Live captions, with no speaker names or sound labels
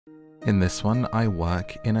In this one, I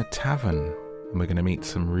work in a tavern, and we're going to meet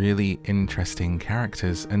some really interesting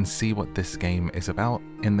characters and see what this game is about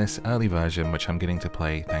in this early version, which I'm getting to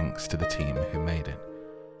play thanks to the team who made it.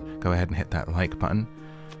 Go ahead and hit that like button,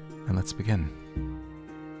 and let's begin.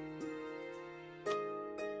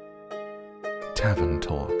 Tavern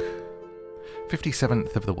Talk.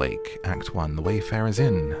 57th of the Wake, Act 1, The Wayfarer's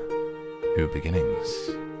Inn. New beginnings.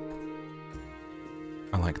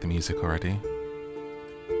 I like the music already.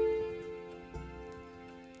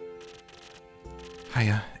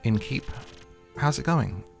 Hiya, innkeep. How's it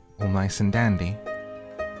going? All nice and dandy?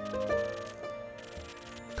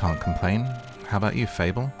 Can't complain. How about you,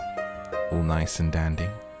 Fable? All nice and dandy?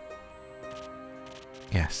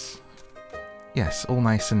 Yes. Yes, all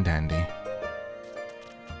nice and dandy.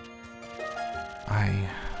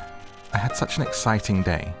 I had such an exciting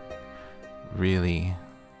day. Really,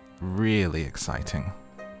 really exciting.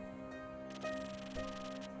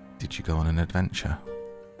 Did you go on an adventure?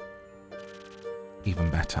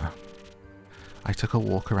 Even better. I took a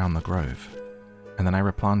walk around the grove, and then I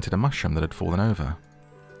replanted a mushroom that had fallen over.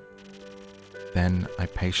 Then I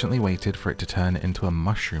patiently waited for it to turn into a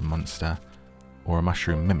mushroom monster, or a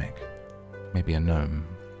mushroom mimic, maybe a gnome.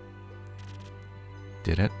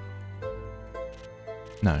 Did it?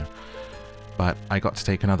 No, but I got to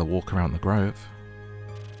take another walk around the grove.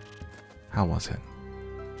 How was it?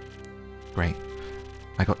 Great.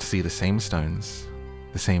 I got to see the same stones,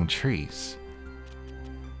 the same trees,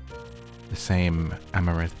 the same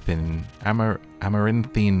amaranthine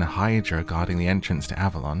hydra guarding the entrance to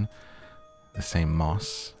Avalon, the same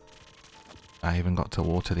moss. I even got to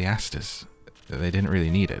water the asters. They didn't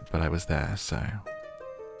really need it, but I was there, so...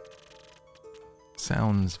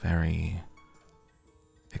 Sounds very...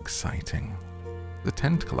 exciting. The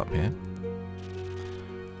tentacle up here?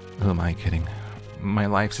 Who am I kidding? My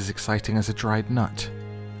life's as exciting as a dried nut.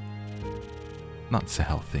 Nuts are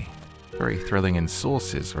healthy. Very thrilling in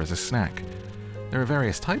sauces or as a snack. There are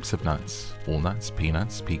various types of nuts. Walnuts,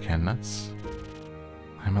 peanuts, pecan nuts.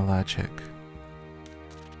 I'm allergic.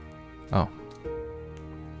 Oh.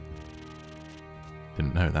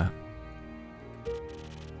 Didn't know that.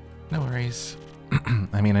 No worries.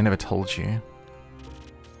 I mean, I never told you.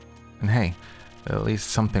 And hey, at least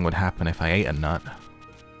something would happen if I ate a nut.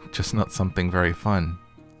 Just not something very fun.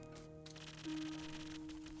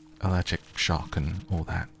 Allergic shock and all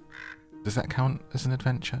that. Does that count as an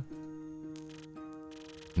adventure?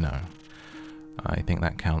 No. I think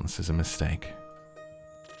that counts as a mistake.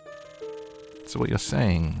 So what you're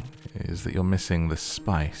saying is that you're missing the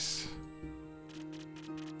spice.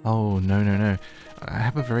 Oh, no, no, no. I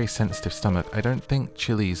have a very sensitive stomach. I don't think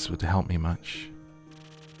chilies would help me much.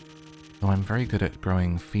 Though I'm very good at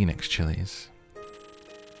growing phoenix chilies.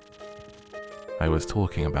 I was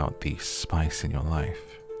talking about the spice in your life.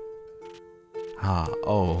 Ah,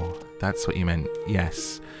 oh, that's what you meant.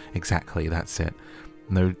 Yes, exactly, that's it.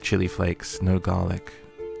 No chili flakes, no garlic,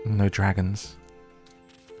 no dragons.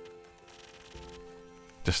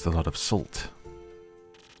 Just a lot of salt.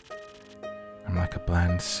 I'm like a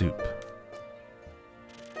bland soup.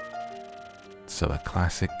 So a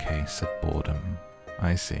classic case of boredom.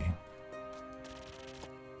 I see.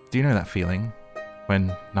 Do you know that feeling?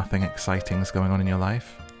 When nothing exciting's going on in your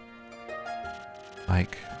life?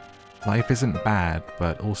 Like, life isn't bad,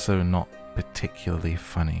 but also not particularly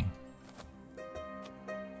funny.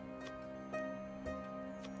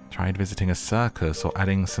 Tried visiting a circus or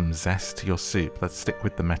adding some zest to your soup. Let's stick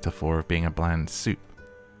with the metaphor of being a bland soup.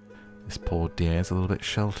 This poor dear is a little bit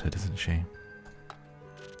sheltered, isn't she?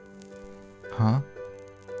 Huh?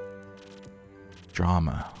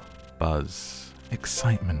 Drama, buzz,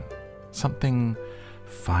 excitement, something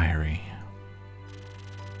fiery.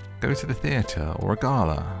 Go to the theatre or a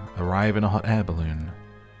gala, arrive in a hot air balloon.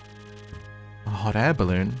 A hot air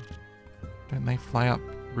balloon? Don't they fly up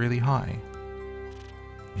really high?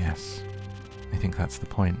 Yes, I think that's the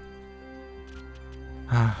point.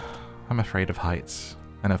 I'm afraid of heights,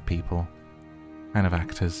 and of people, and of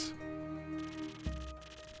actors.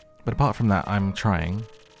 But apart from that, I'm trying.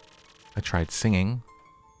 I tried singing,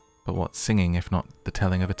 but what's singing if not the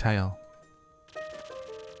telling of a tale?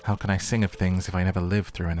 How can I sing of things if I never live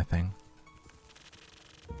through anything?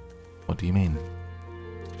 What do you mean?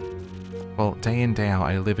 Well, day in, day out,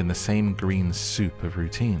 I live in the same green soup of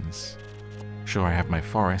routines. Sure, I have my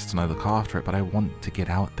forest and I look after it, but I want to get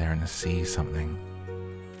out there and see something.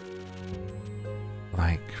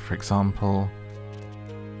 Like, for example,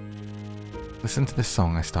 listen to this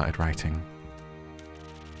song I started writing.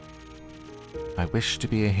 I wish to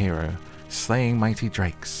be a hero, slaying mighty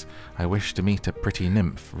drakes. I wish to meet a pretty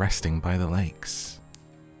nymph resting by the lakes.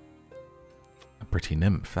 A pretty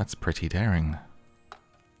nymph. That's pretty daring.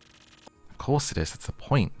 Of course it is. That's the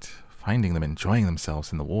point. Finding them enjoying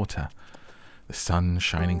themselves in the water. The sun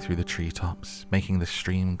shining through the treetops, making the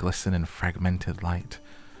stream glisten in fragmented light.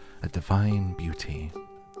 A divine beauty.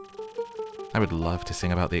 I would love to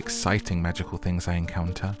sing about the exciting magical things I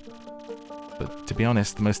encounter. But to be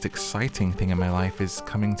honest, the most exciting thing in my life is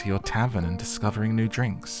coming to your tavern and discovering new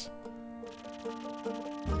drinks.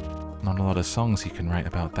 Not a lot of songs you can write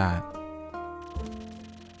about that.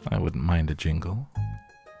 I wouldn't mind a jingle.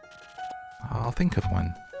 I'll think of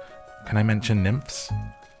one. Can I mention nymphs?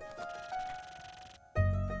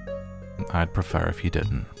 I'd prefer if you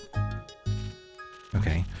didn't.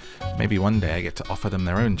 Okay, maybe one day I get to offer them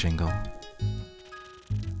their own jingle.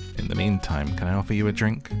 In the meantime, can I offer you a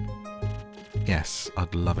drink? Yes,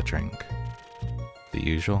 I'd love a drink. The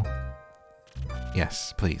usual?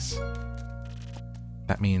 Yes, please.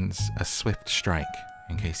 That means a swift strike,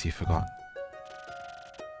 in case you forgot.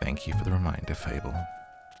 Thank you for the reminder, Fable.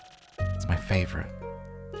 It's my favorite.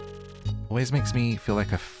 Always makes me feel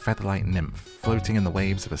like a featherlight nymph floating in the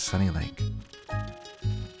waves of a sunny lake.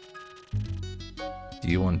 Do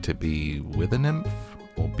you want to be with a nymph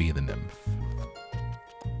or be the nymph?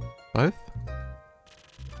 Both?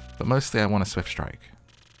 But mostly I want a swift strike.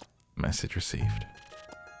 Message received.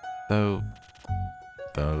 Though...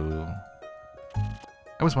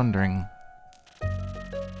 I was wondering...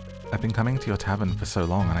 I've been coming to your tavern for so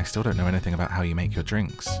long and I still don't know anything about how you make your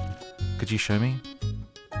drinks. Could you show me?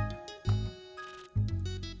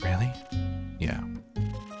 Really? Yeah.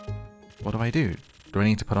 What do I do? Do I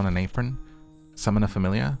need to put on an apron? Summon a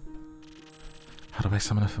familiar? How do I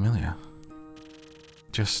summon a familiar?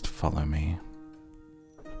 Just follow me.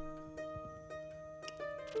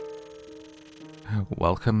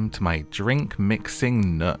 Welcome to my drink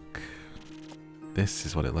mixing nook. This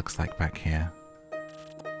is what it looks like back here.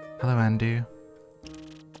 Hello, Andu.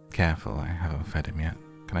 Careful, I haven't fed him yet.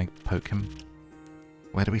 Can I poke him?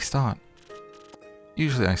 Where do we start?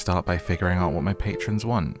 Usually I start by figuring out what my patrons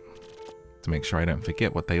want. To make sure I don't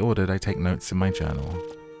forget what they ordered, I take notes in my journal.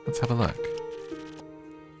 Let's have a look.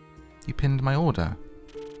 You pinned my order.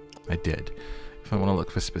 I did. If I want to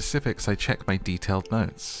look for specifics, I check my detailed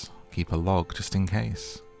notes. Keep a log just in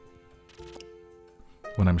case.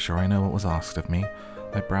 When I'm sure I know what was asked of me,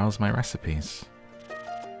 I browse my recipes.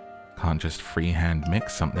 Can't just freehand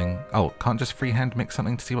mix something. Oh, can't just freehand mix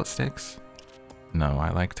something to see what sticks? No, I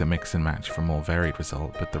like to mix and match for a more varied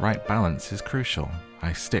result, but the right balance is crucial.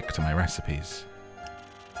 I stick to my recipes.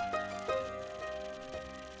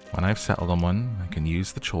 When I've settled on one, I can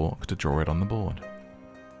use the chalk to draw it on the board.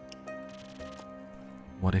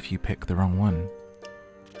 What if you pick the wrong one?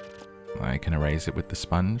 I can erase it with the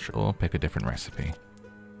sponge or pick a different recipe.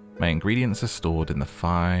 My ingredients are stored in the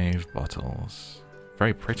 5 bottles.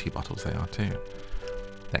 Very pretty bottles they are too.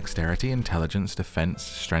 Dexterity, intelligence, defense,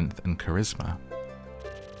 strength, and charisma.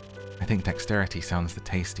 I think dexterity sounds the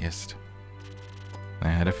tastiest. I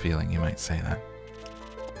had a feeling you might say that.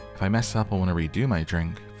 If I mess up or want to redo my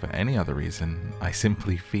drink for any other reason, I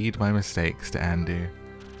simply feed my mistakes to Andu.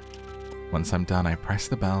 Once I'm done, I press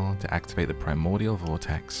the bell to activate the primordial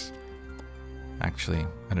vortex. Actually,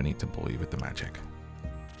 I don't need to bore you with the magic.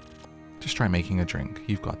 Just try making a drink.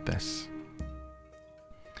 You've got this.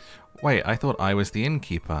 Wait, I thought I was the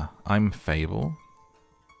innkeeper. I'm Fable.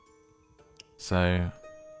 So,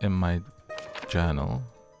 in my journal,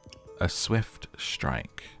 a swift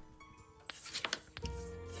strike.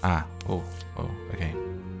 Ah, oh, okay.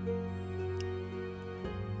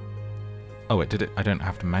 Oh, it did it. I don't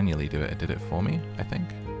have to manually do it. It did it for me, I think.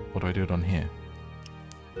 Or do I do it on here?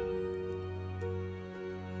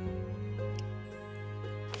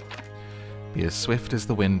 Be as swift as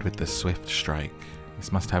the wind with the swift strike.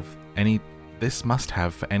 This must have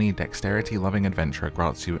for any dexterity-loving adventurer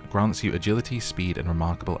grants you agility, speed, and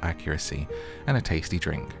remarkable accuracy, and a tasty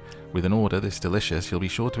drink. With an order this delicious, you'll be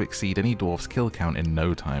sure to exceed any dwarf's kill count in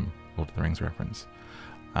no time. Lord of the Rings reference.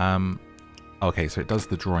 Okay, so it does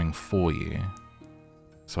the drawing for you.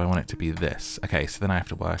 So I want it to be this. Okay, so then I have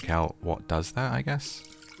to work out what does that, I guess.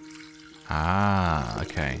 Ah,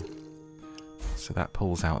 okay. So that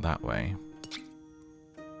pulls out that way.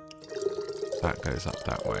 That goes up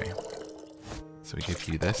that way. So we give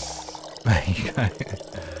you this. There you go.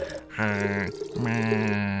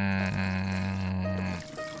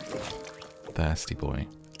 Thirsty boy.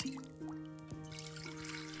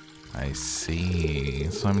 I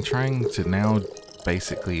see. So I'm trying to now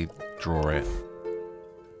basically draw it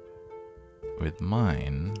with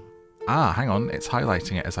mine. Ah, hang on. It's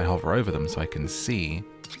highlighting it as I hover over them so I can see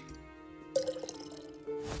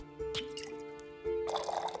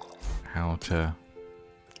how to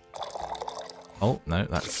Oh, no,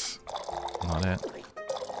 that's not it.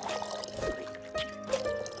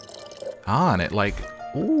 Ah, and it like...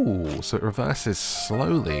 Ooh, so it reverses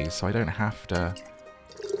slowly, so I don't have to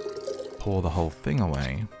pour the whole thing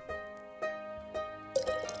away.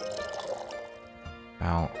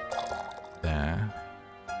 About there.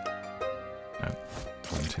 No,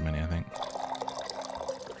 one too many, I think.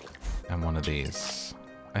 And one of these.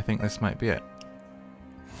 I think this might be it.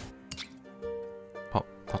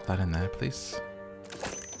 Pop that in there, please.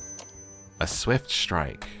 A swift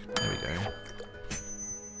strike. There we go.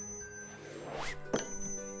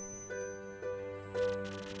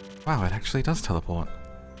 Wow, it actually does teleport.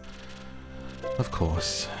 Of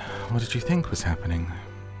course. What did you think was happening?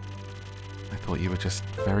 I thought you were just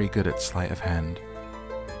very good at sleight of hand.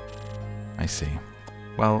 I see.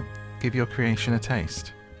 Well, give your creation a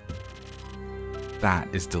taste. That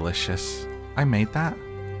is delicious. I made that?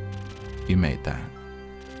 You made that.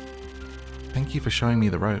 Thank you for showing me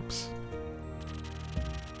the ropes.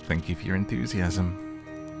 Thank you for your enthusiasm.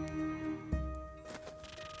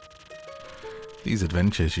 These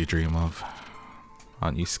adventures you dream of,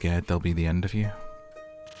 aren't you scared they'll be the end of you?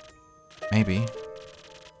 Maybe.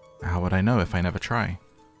 How would I know if I never try?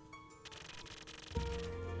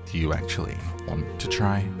 Do you actually want to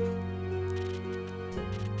try?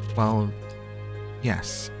 Well,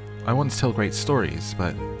 yes. I want to tell great stories,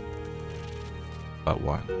 but... But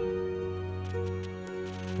what?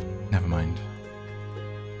 Never mind.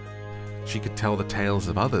 She could tell the tales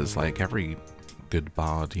of others like every good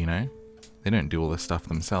bard, you know? They don't do all this stuff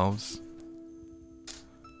themselves.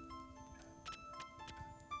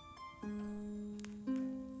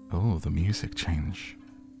 Oh, the music change.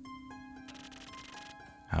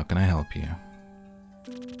 How can I help you?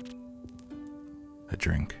 A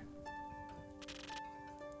drink.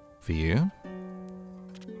 For you?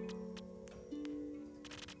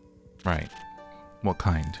 Right. What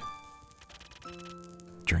kind?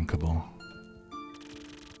 Drinkable.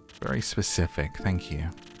 Very specific, thank you.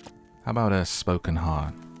 How about a spoken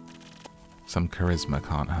heart? Some charisma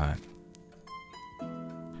can't hurt.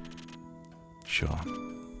 Sure.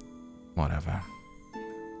 Whatever.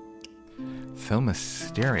 So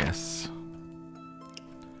mysterious.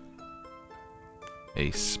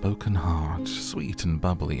 A spoken heart, sweet and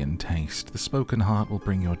bubbly in taste. The spoken heart will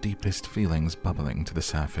bring your deepest feelings bubbling to the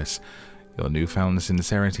surface. Your newfound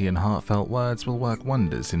sincerity and heartfelt words will work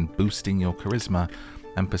wonders in boosting your charisma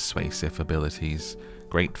and persuasive abilities.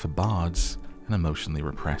 Great for bards and emotionally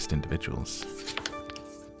repressed individuals.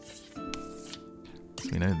 So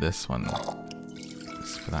we know this one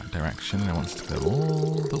is for that direction, and it wants to go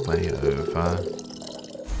all the way over.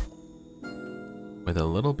 With a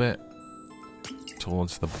little bit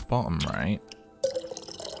towards the bottom right.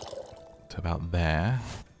 To about there.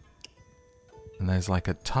 And there's like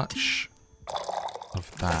a touch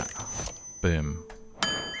of that. Boom.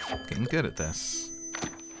 Getting good at this.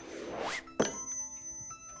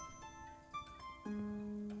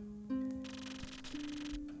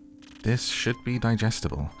 This should be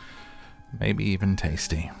digestible. Maybe even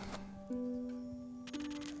tasty.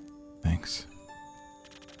 Thanks.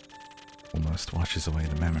 Almost washes away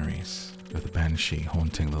the memories of the banshee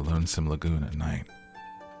haunting the lonesome lagoon at night.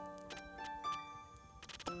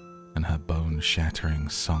 And her bone-shattering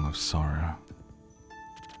song of sorrow.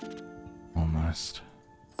 Almost.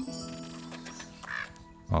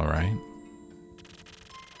 Alright.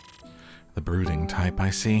 The brooding type, I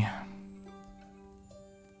see.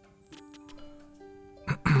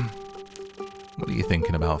 What are you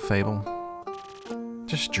thinking about, Fable?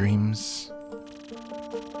 Just dreams.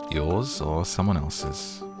 Yours or someone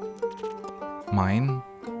else's? Mine?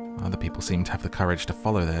 Other people seem to have the courage to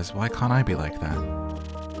follow theirs. Why can't I be like that?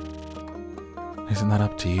 Isn't that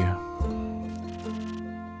up to you?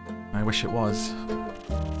 I wish it was.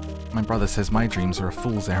 My brother says my dreams are a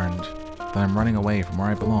fool's errand, that I'm running away from where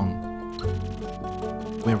I belong.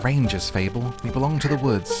 We're rangers, Fable. We belong to the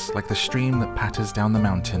woods, like the stream that patters down the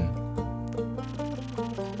mountain.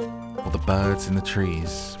 Or the birds in the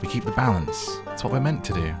trees. We keep the balance. It's what we're meant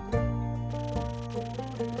to do.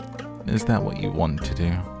 Is that what you want to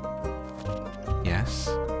do? Yes?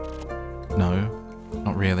 No?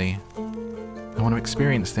 Not really. I want to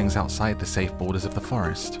experience things outside the safe borders of the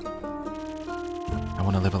forest. I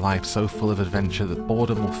want to live a life so full of adventure that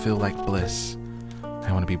boredom will feel like bliss.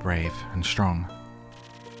 I want to be brave and strong.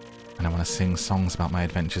 And I want to sing songs about my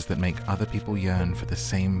adventures that make other people yearn for the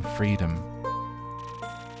same freedom.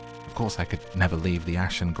 Of course, I could never leave the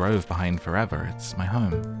Ashen Grove behind forever. It's my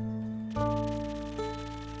home.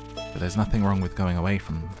 But there's nothing wrong with going away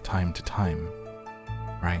from time to time,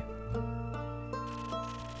 right?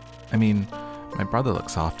 I mean, My brother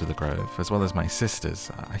looks after the grove, as well as my sisters.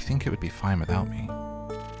 I think it would be fine without me.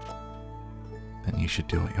 Then you should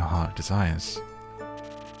do what your heart desires.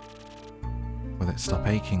 Will it stop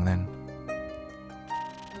aching then?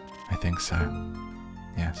 I think so.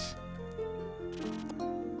 Yes.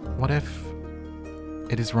 What if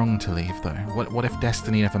it is wrong to leave, though? What if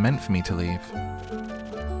destiny never meant for me to leave?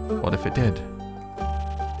 What if it did?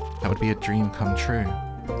 That would be a dream come true.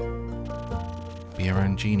 Be your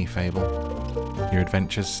own genie fable. Your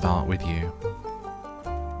adventures start with you.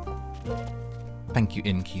 Thank you,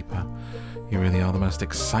 innkeeper. You really are the most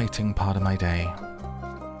exciting part of my day.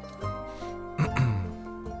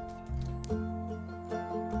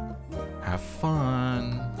 Have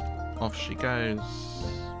fun. Off she goes.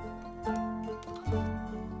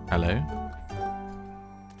 Hello?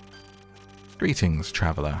 Greetings,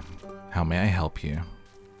 traveller. How may I help you?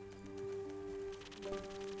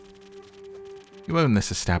 You own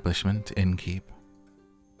this establishment, innkeep?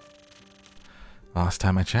 Last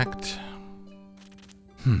time I checked.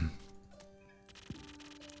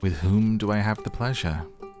 With whom do I have the pleasure?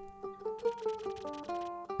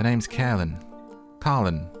 The name's Carlin.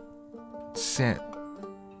 Carlin.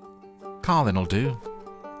 Carlin'll do.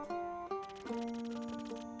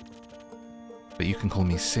 But you can call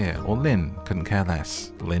me Seer, or Lynn, couldn't care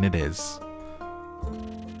less. Lynn it is.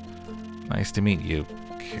 Nice to meet you,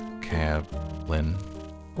 Lynn.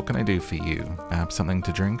 What can I do for you? Perhaps something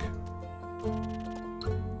to drink?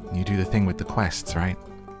 You do the thing with the quests, right?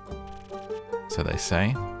 So they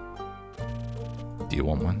say. Do you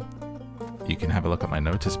want one? You can have a look at my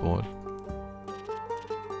notice board.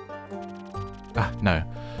 Ah, no.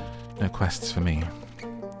 No quests for me.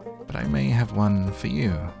 But I may have one for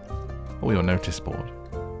you. Or your notice board.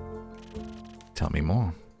 Tell me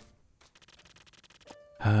more.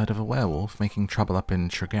 Heard of a werewolf making trouble up in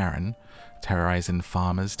Tregarin, terrorizing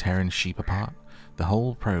farmers, tearing sheep apart? The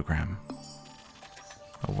whole program.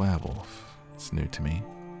 A werewolf. It's new to me.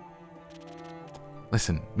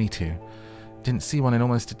 Listen, me too. Didn't see one in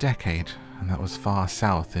almost a decade, and that was far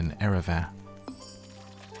south in Erever.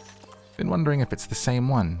 Been wondering if it's the same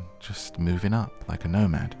one, just moving up like a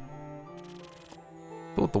nomad.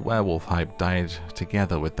 Thought the werewolf hype died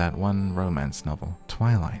together with that one romance novel,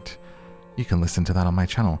 Twilight. You can listen to that on my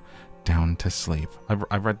channel, Down to Sleep.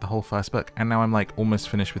 I've read the whole first book, and now I'm like almost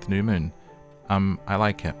finished with New Moon. I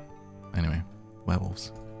like it. Anyway,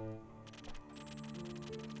 werewolves.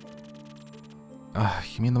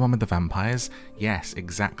 You mean the one with the vampires? Yes,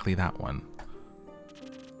 exactly that one.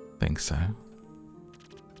 Think so.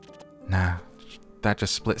 Nah, that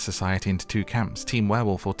just split society into two camps, Team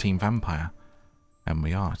Werewolf or Team Vampire. And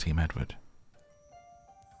we are Team Edward.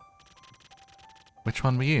 Which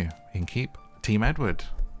one were you, Innkeep? Team Edward.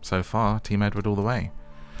 So far, Team Edward all the way.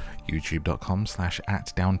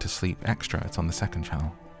 youtube.com/@downtosleepextra. It's on the second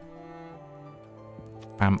channel.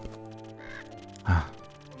 Vamp. Ah.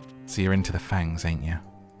 So you're into the fangs, ain't you?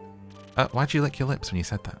 Why'd you lick your lips when you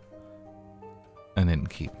said that? An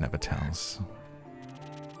innkeep never tells.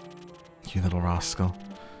 You little rascal.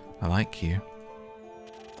 I like you.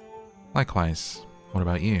 Likewise. What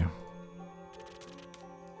about you?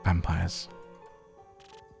 Vampires.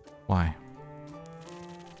 Why?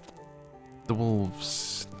 The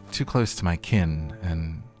wolves, too close to my kin,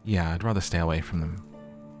 and yeah, I'd rather stay away from them.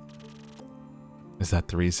 Is that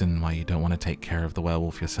the reason why you don't want to take care of the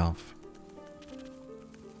werewolf yourself?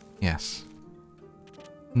 Yes.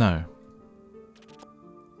 No.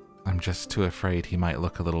 I'm just too afraid he might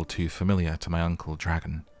look a little too familiar to my Uncle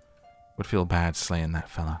Dragon. Would feel bad slaying that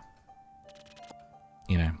fella.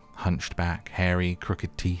 You know, hunched back, hairy,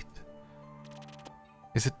 crooked teeth.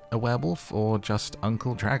 Is it a werewolf or just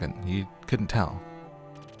Uncle Dragon? You couldn't tell.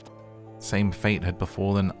 Same fate had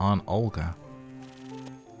befallen Aunt Olga.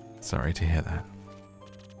 Sorry to hear that.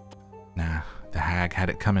 Nah, the hag had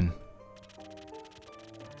it coming.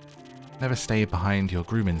 Never stay behind your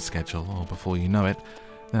grooming schedule, or before you know it,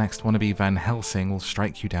 the next wannabe Van Helsing will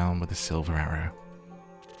strike you down with a silver arrow.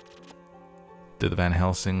 Do the Van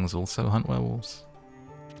Helsings also hunt werewolves?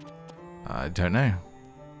 I don't know.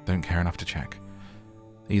 Don't care enough to check.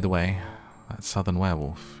 Either way, that's Southern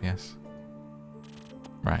Werewolf, yes?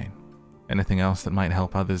 Right. Anything else that might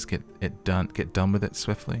help others get done with it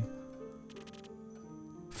swiftly?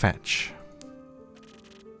 Fetch.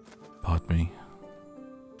 Pardon me.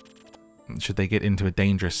 Should they get into a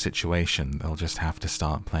dangerous situation, they'll just have to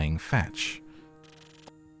start playing fetch.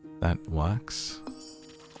 That works.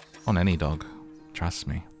 On any dog. Trust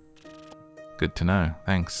me. Good to know.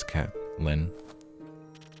 Thanks, Lynn.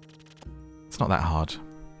 It's not that hard.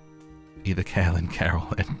 Either Carolyn,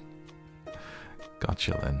 Lynn.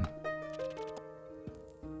 Gotcha, Lynn.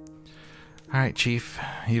 Alright, Chief.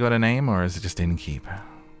 You got a name, or is it just Innkeep?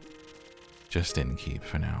 Just Innkeep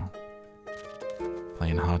for now.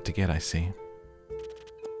 Playing hard to get, I see.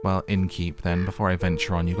 Well, Innkeep then. Before I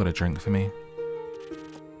venture on, you got a drink for me?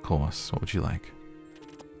 Of course. What would you like?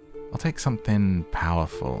 I'll take something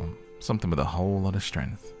powerful. Something with a whole lot of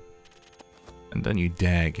strength. And don't you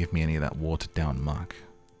dare give me any of that watered down muck.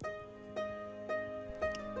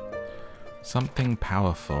 Something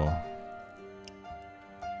powerful.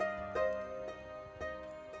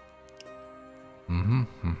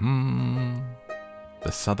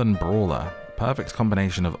 The Southern Brawler. Perfect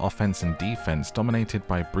combination of offense and defense, dominated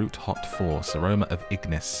by brute hot force, aroma of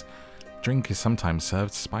Ignis. Drink is sometimes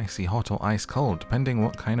served spicy hot or ice cold, depending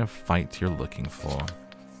what kind of fight you're looking for.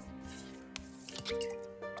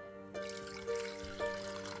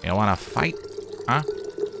 You wanna fight? Huh?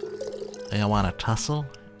 You wanna tussle?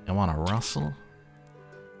 You wanna rustle?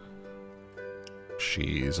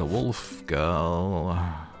 She's a wolf girl.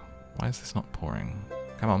 Why is this not pouring?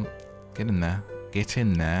 Come on, get in there. Get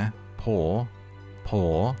in there. Pour.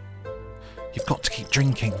 Pour. You've got to keep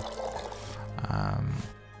drinking.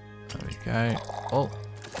 There we go. Oh.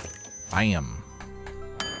 Bam.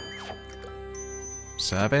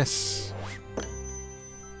 Service.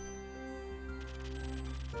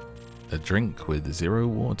 A drink with 0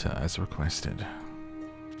 water as requested.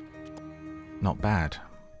 Not bad.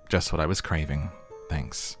 Just what I was craving.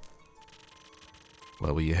 Thanks.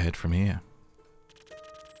 Where will you head from here?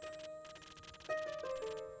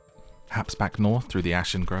 Perhaps back north through the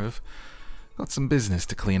Ashen Grove. Got some business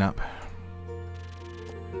to clean up.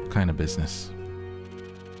 What kind of business?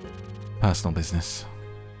 Personal business.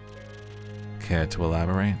 Care to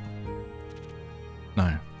elaborate?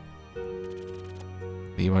 No.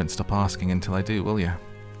 But you won't stop asking until I do, will you?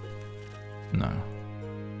 No.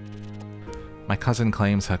 My cousin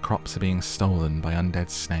claims her crops are being stolen by undead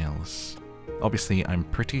snails. Obviously, I'm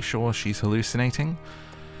pretty sure she's hallucinating,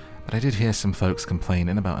 but I did hear some folks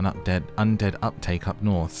complaining about an undead uptake up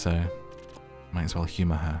north, so might as well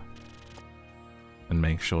humour her. And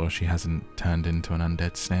make sure she hasn't turned into an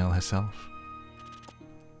undead snail herself.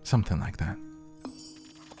 Something like that.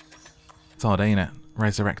 It's odd, ain't it?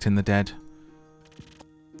 Resurrecting the dead.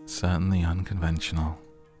 Certainly unconventional.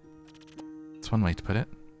 That's one way to put it.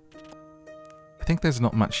 I think there's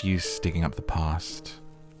not much use digging up the past.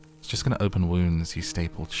 It's just going to open wounds you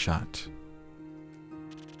stapled shut.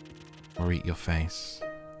 Or eat your face.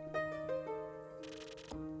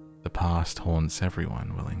 The past haunts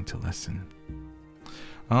everyone willing to listen.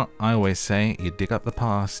 Well, I always say, you dig up the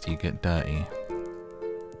past, you get dirty.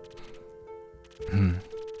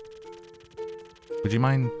 Would you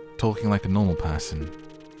mind talking like a normal person?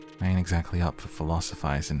 I ain't exactly up for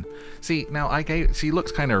philosophizing. See, now she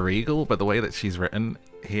looks kind of regal, but the way that she's written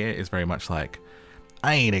here is very much like,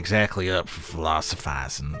 I ain't exactly up for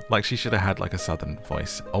philosophizing. Like she should have had like a southern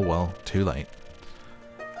voice. Oh well, too late.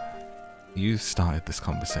 You started this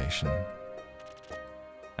conversation,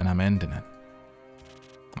 and I'm ending it.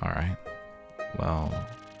 Alright. Well,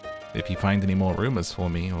 if you find any more rumors for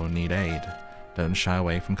me or need aid, don't shy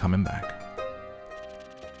away from coming back.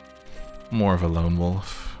 More of a lone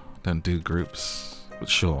wolf. Don't do groups. But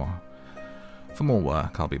sure, for more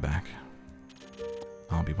work, I'll be back.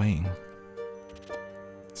 I'll be waiting.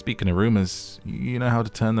 Speaking of rumors, you know how to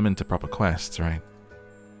turn them into proper quests, right?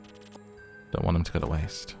 Don't want them to go to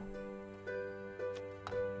waste.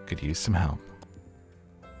 Could use some help.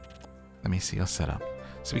 Let me see your setup.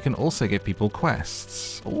 So we can also give people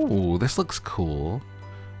quests. Ooh, this looks cool.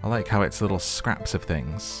 I like how it's little scraps of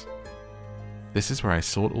things. This is where I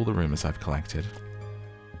sort all the rumors I've collected.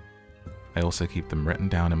 I also keep them written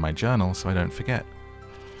down in my journal so I don't forget.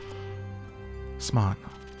 Smart.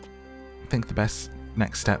 I think the best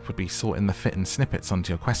next step would be sorting the fit and snippets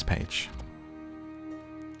onto your quest page.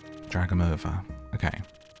 Drag them over. Okay.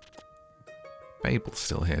 Fable's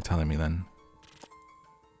still here telling me then.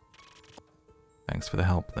 Thanks for the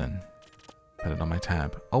help then. Put it on my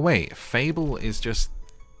tab. Oh wait, Fable is just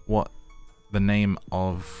what the name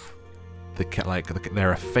of the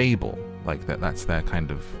they're a fable. Like that's their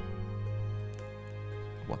kind of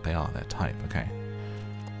what they are, their type. Okay.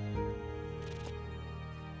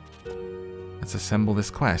 Let's assemble this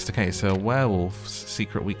quest. Okay, so werewolf's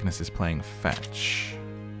secret weakness is playing fetch.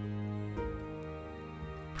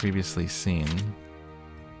 Previously seen.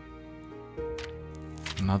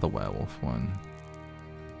 Another werewolf one.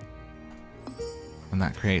 And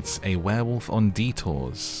that creates a werewolf on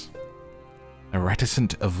detours. A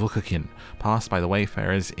reticent Avukakin passed by the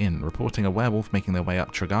Wayfarers Inn, reporting a werewolf making their way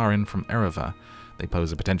up Tragarin from Erevar. They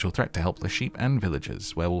pose a potential threat to helpless sheep and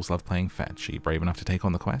villagers. Werewolves love playing fetch. Are you brave enough to take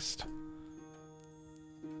on the quest?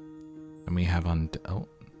 And we have oh, okay.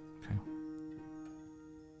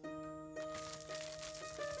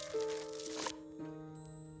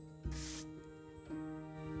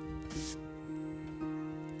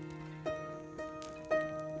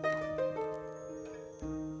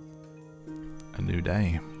 A new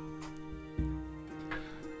day.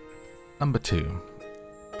 Number 2.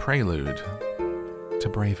 Prelude to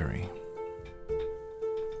Bravery.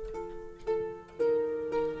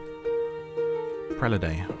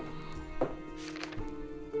 Prelude.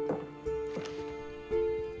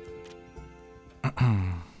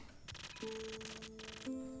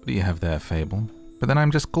 What do you have there, Fable? But then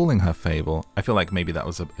I'm just calling her Fable. I feel like maybe that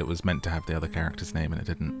was it was meant to have the other character's name and it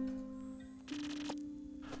didn't.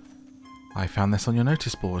 I found this on your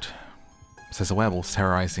notice board. It says a werewolf's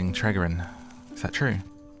terrorizing Tregerin. Is that true?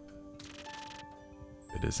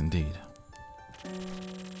 It is indeed.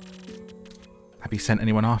 Have you sent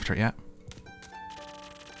anyone after it yet?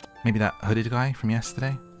 Maybe that hooded guy from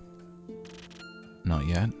yesterday? Not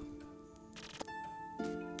yet.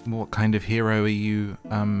 What kind of hero are you,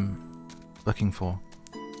 looking for?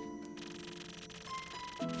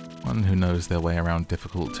 One who knows their way around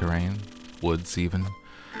difficult terrain, woods even.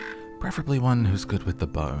 Preferably one who's good with the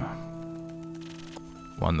bow.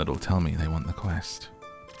 One that'll tell me they want the quest.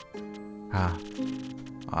 Ah,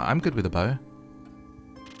 I'm good with a bow.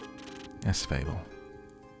 Yes, Fable.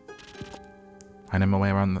 I know my way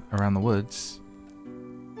around the woods.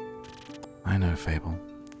 I know, Fable.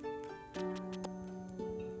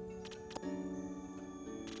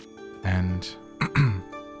 And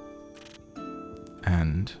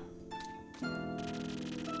and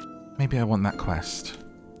maybe I want that quest.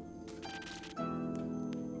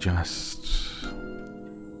 Just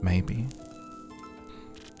maybe.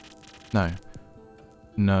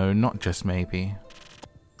 No, not just maybe.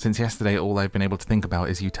 Since yesterday, all I've been able to think about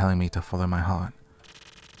is you telling me to follow my heart.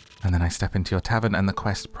 And then I step into your tavern and the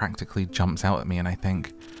quest practically jumps out at me and I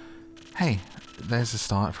think, hey, there's a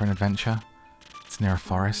start for an adventure. It's near a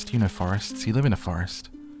forest. You know forests. You live in a forest.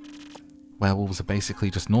 Werewolves are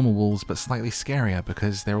basically just normal wolves, but slightly scarier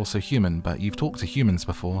because they're also human, but you've talked to humans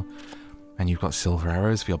before. And you've got silver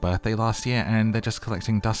arrows for your birthday last year, and they're just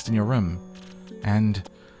collecting dust in your room. And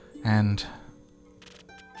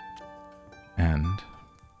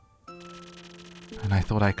I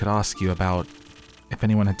thought I could ask you about if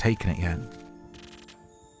anyone had taken it yet.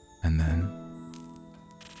 And then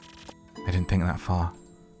I didn't think that far.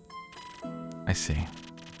 I see.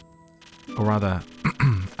 Or rather,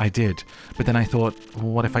 I did, but then I thought, well,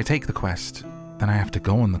 what if I take the quest? Then I have to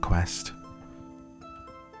go on the quest.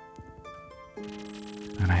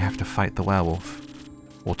 And I have to fight the werewolf.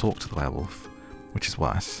 Or talk to the werewolf, which is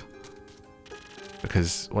worse.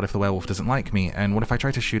 Because what if the werewolf doesn't like me, and what if I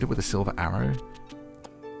try to shoot it with a silver arrow?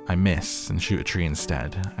 I miss and shoot a tree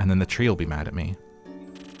instead, and then the tree will be mad at me.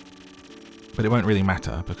 But it won't really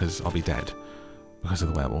matter, because I'll be dead. Because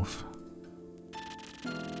of the werewolf.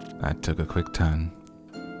 That took a quick turn.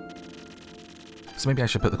 So maybe I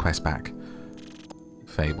should put the quest back.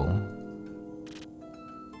 Fable.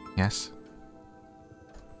 Yes?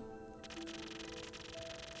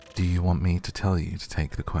 Do you want me to tell you to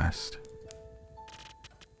take the quest?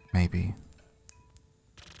 Maybe.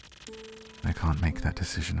 I can't make that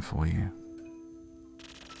decision for you.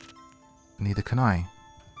 Neither can I.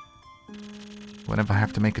 Whenever I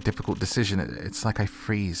have to make a difficult decision, it's like I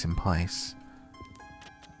freeze in place.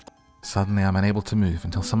 Suddenly I'm unable to move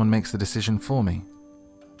until someone makes the decision for me.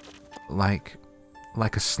 Like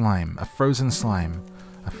a slime, a frozen slime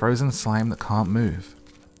that can't move.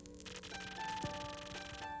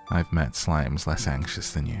 I've met slimes less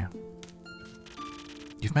anxious than you.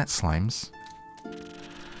 You've met slimes?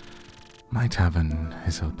 My tavern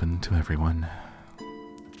is open to everyone.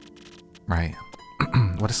 Right.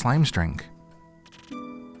 What do slimes drink?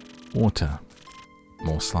 Water.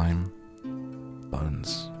 More slime.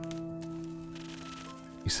 Bones.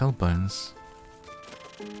 You sell bones?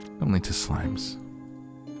 Only to slimes.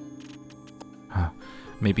 Huh.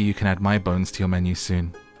 Maybe you can add my bones to your menu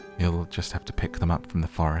soon. You'll just have to pick them up from the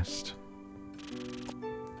forest.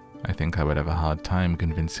 I think I would have a hard time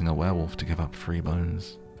convincing a werewolf to give up free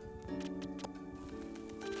bones.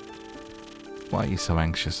 Why are you so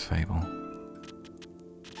anxious, Fable?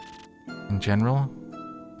 In general,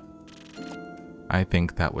 I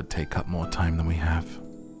think that would take up more time than we have.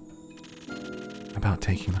 About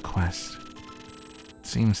taking the quest. It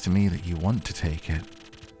seems to me that you want to take it,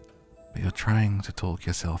 but you're trying to talk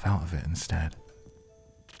yourself out of it instead.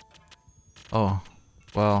 Oh,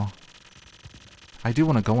 well, I do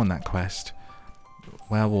want to go on that quest.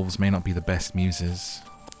 Werewolves may not be the best muses,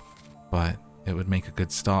 but it would make a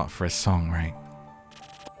good start for a song, right?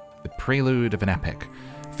 The prelude of an epic.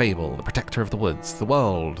 Fable, the protector of the woods, the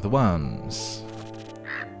world, the worms.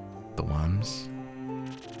 The worms?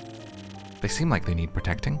 They seem like they need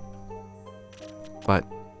protecting. But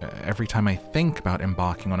every time I think about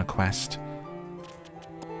embarking on a quest,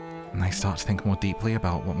 and I start to think more deeply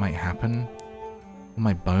about what might happen,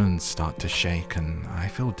 my bones start to shake and I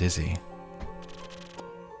feel dizzy.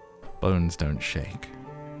 Bones don't shake.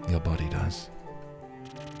 Your body does.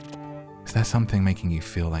 Is there something making you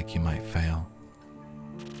feel like you might fail?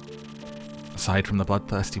 Aside from the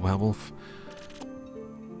bloodthirsty werewolf,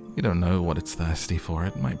 you don't know what it's thirsty for.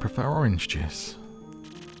 It might prefer orange juice.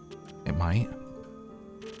 It might.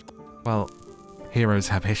 Well, heroes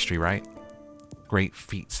have history, right? Great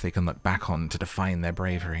feats they can look back on to define their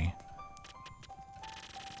bravery.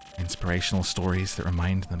 Inspirational stories that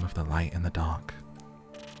remind them of the light and the dark.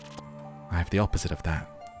 I have the opposite of that.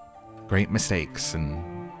 Great mistakes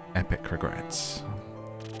and epic regrets.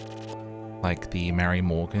 Like the Mary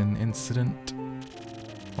Morgan incident,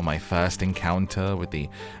 or my first encounter with the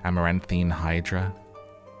Amaranthine Hydra,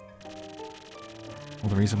 or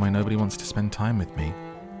the reason why nobody wants to spend time with me.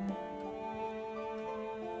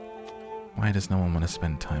 Why does no one want to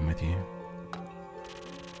spend time with you?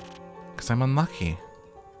 Because I'm unlucky.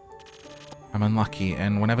 I'm unlucky,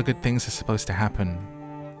 and whenever good things are supposed to happen,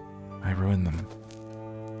 I ruin them.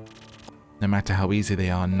 No matter how easy they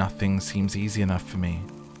are, nothing seems easy enough for me.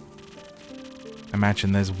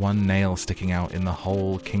 Imagine there's one nail sticking out in the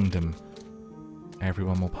whole kingdom.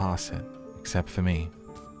 Everyone will pass it, except for me.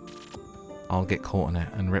 I'll get caught in it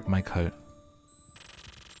and rip my coat.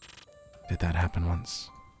 Did that happen once?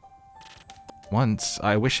 Once?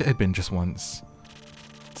 I wish it had been just once.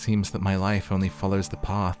 It seems that my life only follows the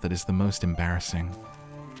path that is the most embarrassing.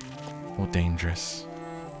 Or dangerous.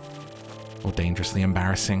 Or dangerously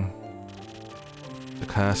embarrassing. The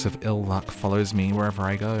curse of ill luck follows me wherever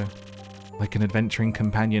I go. Like an adventuring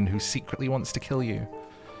companion who secretly wants to kill you.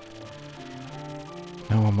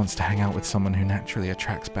 No one wants to hang out with someone who naturally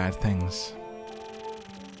attracts bad things.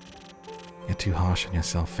 You're too harsh on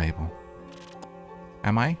yourself, Fable.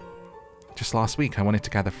 Am I? Just last week I wanted to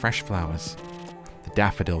gather fresh flowers. The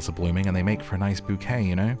daffodils are blooming and they make for a nice bouquet,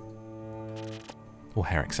 you know? Or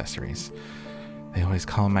hair accessories. They always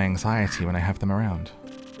calm my anxiety when I have them around.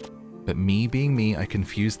 But me being me, I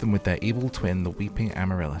confused them with their evil twin, the weeping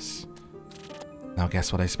amaryllis. Now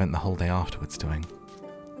guess what I spent the whole day afterwards doing?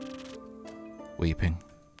 Weeping.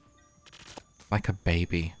 Like a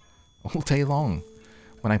baby. All day long.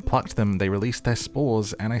 When I plucked them, they released their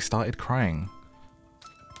spores and I started crying.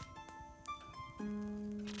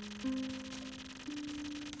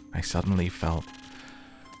 I suddenly felt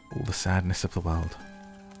all the sadness of the world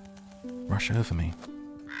rush over me.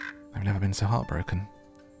 I've never been so heartbroken.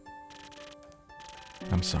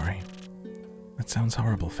 I'm sorry. That sounds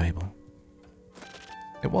horrible, Fable.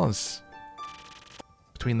 It was.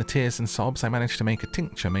 Between the tears and sobs, I managed to make a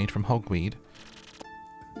tincture made from hogweed.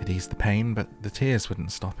 It eased the pain, but the tears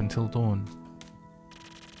wouldn't stop until dawn.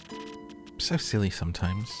 I'm so silly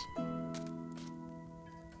sometimes.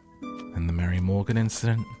 And the Mary Morgan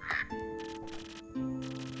incident?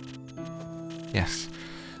 Yes,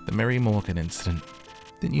 the Mary Morgan incident.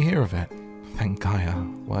 Didn't you hear of it? Thank Gaia,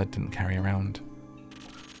 word didn't carry around.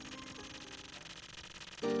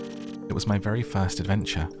 It was my very first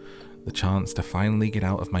adventure, the chance to finally get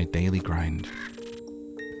out of my daily grind.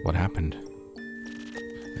 What happened?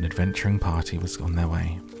 An adventuring party was on their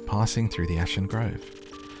way, passing through the Ashen Grove.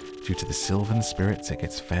 Due to the sylvan spirits, it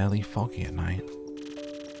gets fairly foggy at night.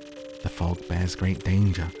 The fog bears great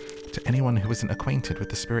danger to anyone who isn't acquainted with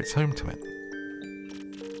the spirits home to it.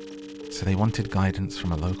 So they wanted guidance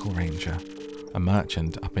from a local ranger. A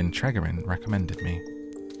merchant up in Tregorin recommended me.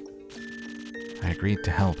 I agreed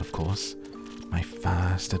to help, of course. My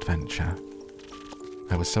first adventure.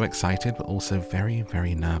 I was so excited, but also very,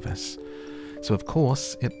 very nervous. So of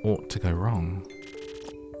course, it ought to go wrong.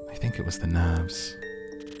 I think it was the nerves.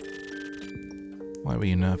 Why were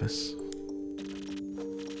you nervous?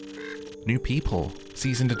 New people,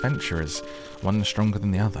 seasoned adventurers, one stronger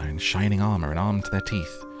than the other, in shining armor and armed to their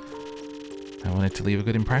teeth. I wanted to leave a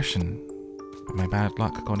good impression, but my bad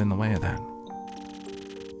luck got in the way of that.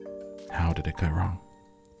 How did it go wrong?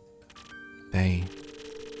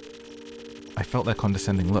 I felt their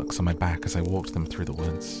condescending looks on my back as I walked them through the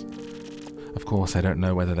woods. Of course, I don't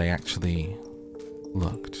know whether they actually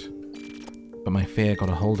looked, but my fear got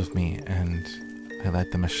a hold of me and I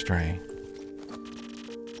led them astray.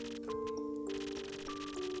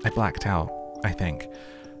 I blacked out, I think.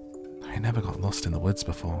 I never got lost in the woods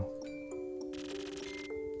before.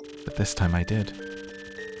 But this time I did.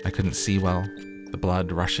 I couldn't see well, the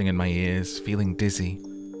blood rushing in my ears, feeling dizzy.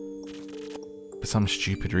 For some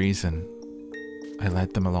stupid reason, I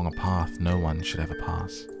led them along a path no one should ever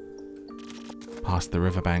pass. Past the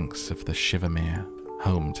riverbanks of the Shivermere,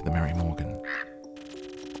 home to the Mary Morgan.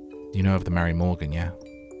 You know of the Mary Morgan, yeah?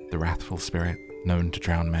 The wrathful spirit known to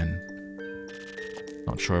drown men.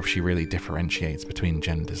 Not sure if she really differentiates between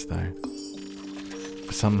genders, though.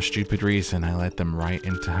 For some stupid reason, I led them right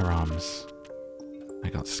into her arms. I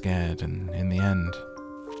got scared, and in the end,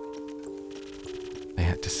 they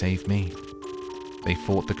had to save me. They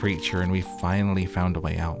fought the creature, and we finally found a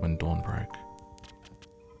way out when dawn broke.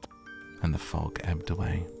 And the fog ebbed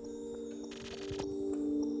away.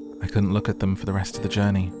 I couldn't look at them for the rest of the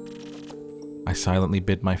journey. I silently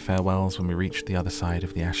bid my farewells when we reached the other side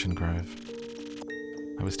of the Ashen Grove.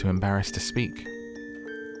 I was too embarrassed to speak.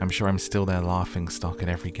 I'm sure I'm still their laughingstock at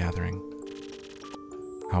every gathering.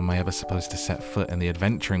 How am I ever supposed to set foot in the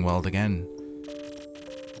adventuring world again?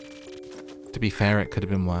 To be fair, it could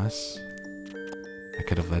have been worse. I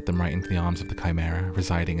could have led them right into the arms of the Chimera,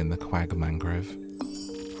 residing in the Quag Mangrove.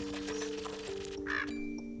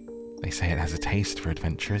 They say it has a taste for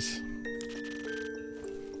adventurers.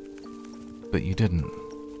 But you didn't.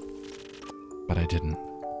 But I didn't.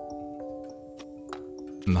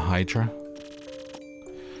 And the Hydra?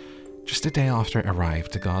 Just a day after it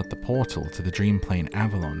arrived to guard the portal to the dream plane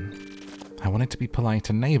Avalon, I wanted to be polite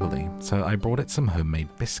and neighborly, so I brought it some homemade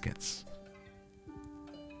biscuits.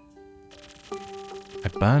 I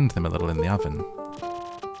burned them a little in the oven,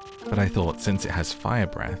 but I thought since it has fire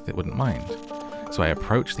breath, it wouldn't mind. So I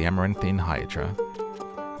approached the Amaranthine Hydra,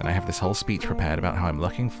 and I have this whole speech prepared about how I'm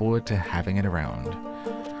looking forward to having it around,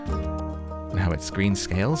 and how its green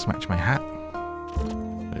scales match my hat.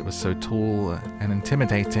 But it was so tall and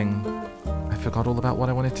intimidating, I forgot all about what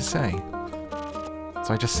I wanted to say.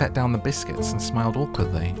 So I just set down the biscuits and smiled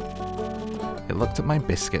awkwardly. It looked at my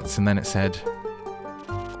biscuits and then it said,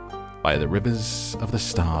 "By the rivers of the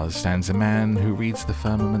stars stands a man who reads the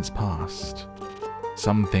firmament's past.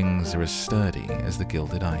 Some things are as sturdy as the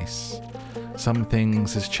gilded ice. Some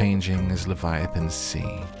things as changing as Leviathan's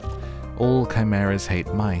sea. All chimeras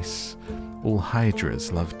hate mice. All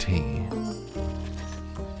hydras love tea."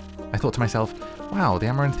 I thought to myself, wow, the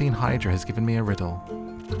Amaranthine Hydra has given me a riddle.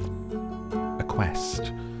 A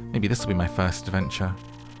quest. Maybe this will be my first adventure.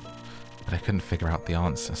 But I couldn't figure out the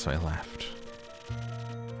answer, so I left.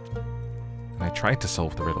 And I tried to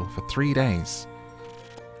solve the riddle for 3 days.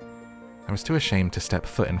 I was too ashamed to step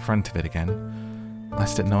foot in front of it again,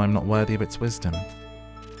 lest it know I'm not worthy of its wisdom.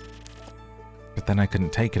 But then I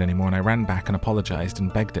couldn't take it anymore and I ran back and apologized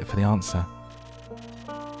and begged it for the answer.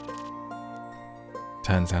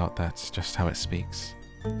 Turns out that's just how it speaks.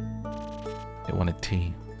 It wanted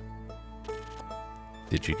tea.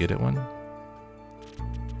 Did you get it one?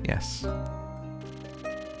 Yes.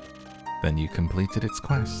 Then you completed its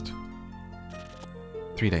quest.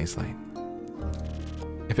 3 days late.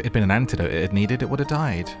 If it had been an antidote it had needed, it would have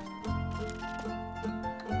died.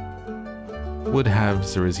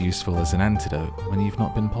 Would-haves are as useful as an antidote when you've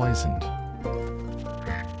not been poisoned.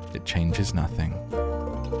 It changes nothing.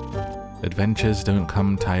 Adventures don't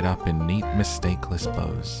come tied up in neat, mistakeless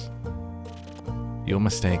bows. Your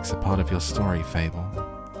mistakes are part of your story, Fable,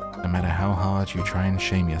 no matter how hard you try and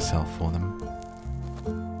shame yourself for them.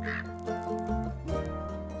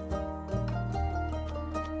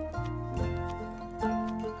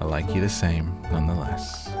 I like you the same,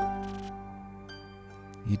 nonetheless.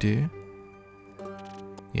 You do?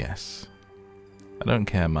 Yes. I don't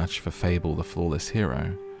care much for Fable the Flawless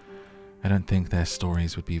Hero. I don't think their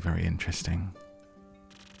stories would be very interesting.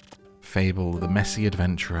 Fable the messy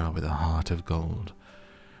adventurer with a heart of gold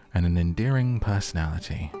and an endearing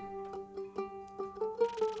personality.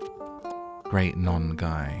 Great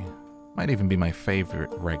non-guy. Might even be my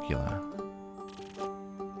favorite regular.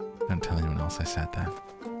 Don't tell anyone else I said that.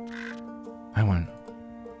 I won't.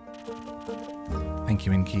 Thank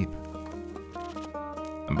you, Innkeep.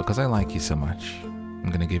 And because I like you so much, I'm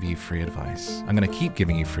going to give you free advice. I'm going to keep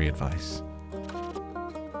giving you free advice.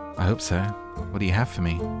 I hope so. What do you have for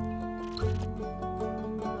me?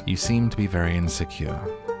 You seem to be very insecure.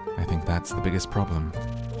 I think that's the biggest problem.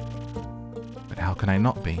 But how can I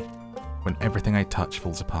not be, when everything I touch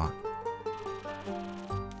falls apart?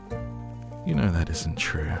 You know that isn't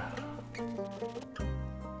true.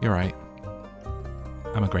 You're right.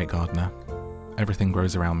 I'm a great gardener. Everything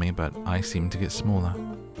grows around me, but I seem to get smaller.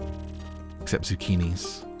 Except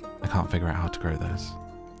zucchinis. I can't figure out how to grow those.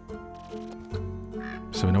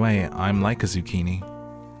 So in a way, I'm like a zucchini.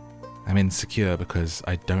 I'm insecure because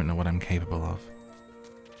I don't know what I'm capable of.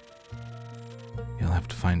 You'll have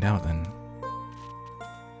to find out then.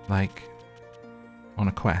 Like, on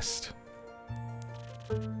a quest.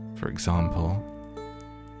 For example,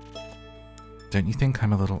 Don't you think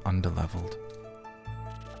I'm a little underleveled?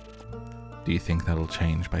 Do you think that'll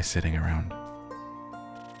change by sitting around?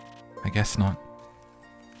 I guess not.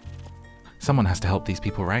 Someone has to help these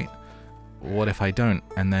people, right? What if I don't,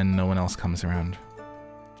 and then no one else comes around?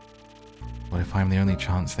 What if I'm the only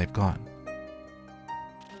chance they've got?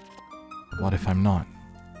 What if I'm not?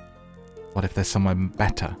 What if there's someone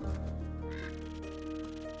better?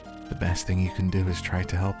 The best thing you can do is try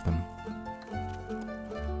to help them.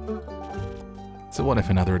 So what if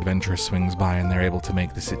another adventurer swings by and they're able to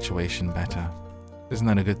make the situation better? Isn't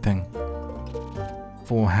that a good thing?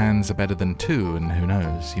 4 hands are better than 2, and who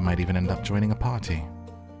knows, you might even end up joining a party.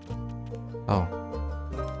 Oh.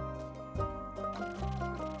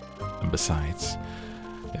 And besides,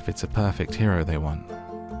 if it's a perfect hero they want,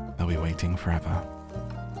 they'll be waiting forever.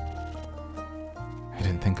 I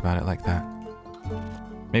didn't think about it like that.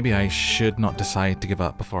 Maybe I should not decide to give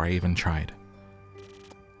up before I even tried.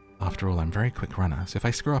 After all, I'm a very quick runner, so if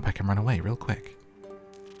I screw up I can run away real quick.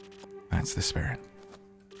 That's the spirit.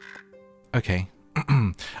 Okay.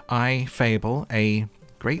 I, Fable, a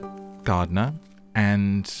great gardener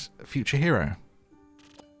and future hero,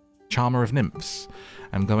 charmer of nymphs,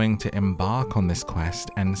 am going to embark on this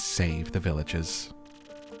quest and save the villagers.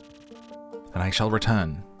 And I shall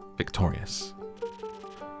return victorious.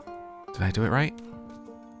 Did I do it right?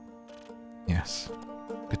 Yes.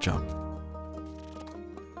 Good job.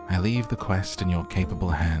 I leave the quest in your capable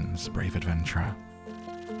hands, brave adventurer.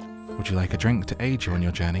 Would you like a drink to aid you on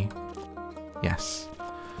your journey? Yes.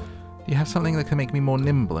 Do you have something that can make me more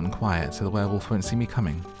nimble and quiet so the werewolf won't see me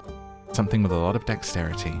coming? Something with a lot of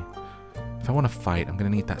dexterity. If I want to fight, I'm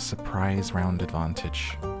going to need that surprise round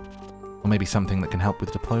advantage. Or maybe something that can help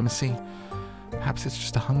with diplomacy. Perhaps it's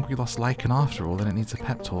just a hungry lost lichen after all, and it needs a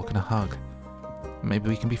pep talk and a hug. Maybe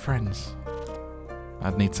we can be friends.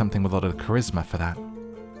 I'd need something with a lot of charisma for that.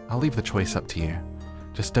 I'll leave the choice up to you.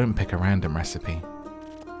 Just don't pick a random recipe.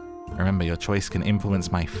 Remember, your choice can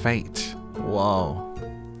influence my fate. Whoa.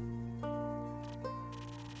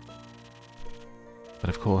 But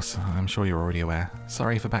of course, I'm sure you're already aware.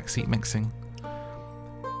 Sorry for backseat mixing.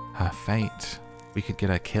 Her fate. We could get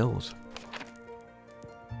her killed.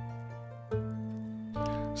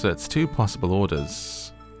 So it's 2 possible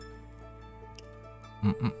orders.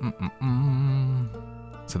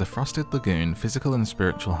 So the Frosted Lagoon, physical and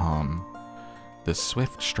spiritual harm. The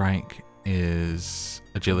Swift Strike is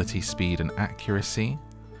agility, speed, and accuracy.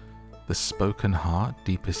 The Spoken Heart,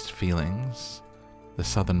 deepest feelings. The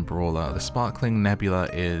Southern Brawler. The Sparkling Nebula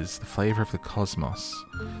is the flavor of the cosmos,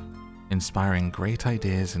 inspiring great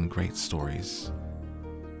ideas and great stories.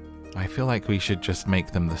 I feel like we should just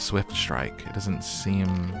make them the Swift Strike. It doesn't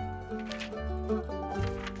seem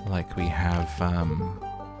like we have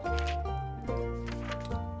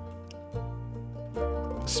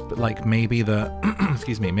like maybe the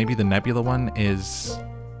excuse me, maybe the Nebula one is,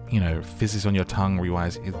 you know, fizzes on your tongue,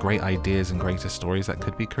 realize great ideas and greater stories. That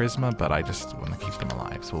could be charisma, but I just want to keep them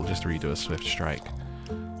alive, so we'll just redo a Swift Strike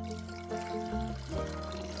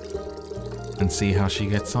and see how she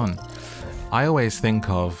gets on. I always think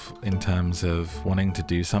of, in terms of wanting to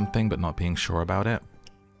do something but not being sure about it,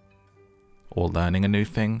 or learning a new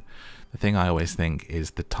thing, the thing I always think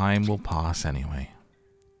is the time will pass anyway,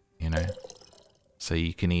 you know? So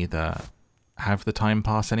you can either have the time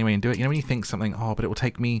pass anyway and do it. You know when you think something, oh, but it will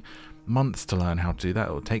take me months to learn how to do that.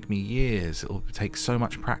 It will take me years. It will take so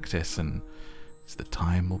much practice, and it's the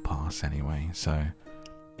time will pass anyway. So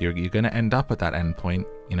you're going to end up at that end point.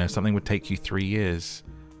 You know, something would take you 3 years.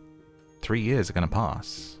 3 years are going to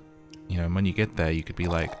pass. You know, and when you get there, you could be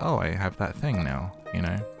like, oh, I have that thing now, you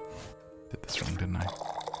know? Did this wrong, didn't I?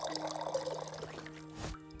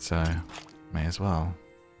 So, may as well.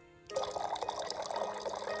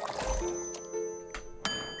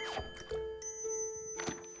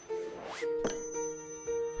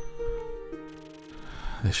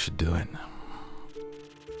 This should do it.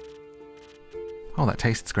 Oh, that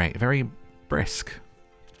tastes great. Very brisk.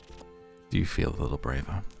 Do you feel a little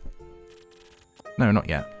braver? No, not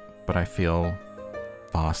yet. But I feel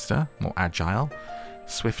faster, more agile,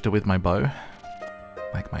 swifter with my bow.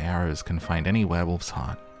 Like my arrows can find any werewolf's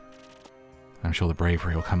heart. I'm sure the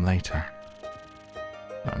bravery will come later.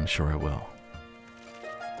 I'm sure it will.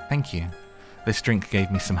 Thank you. This drink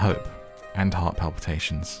gave me some hope and heart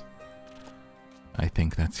palpitations. I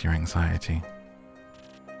think that's your anxiety.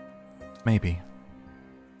 Maybe.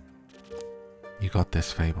 You got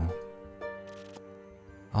this, Fable.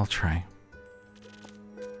 I'll try.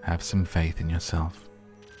 Have some faith in yourself.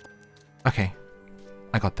 Okay.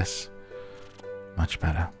 I got this. Much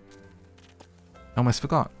better. I almost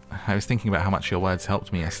forgot. I was thinking about how much your words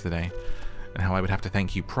helped me yesterday. and how I would have to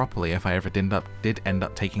thank you properly if I ever did end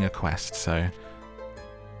up taking a quest, so...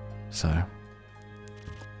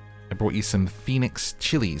 I brought you some phoenix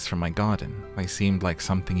chilies from my garden. They seemed like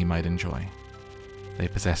something you might enjoy. They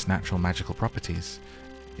possess natural magical properties.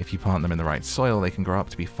 If you plant them in the right soil, they can grow up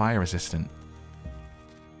to be fire resistant.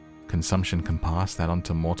 Consumption can pass that on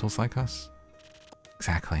to mortals like us?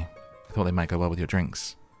 Exactly. I thought they might go well with your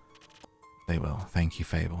drinks. They will. Thank you,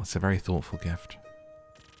 Fable. It's a very thoughtful gift.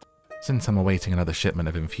 Since I'm awaiting another shipment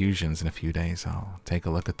of infusions in a few days, I'll take a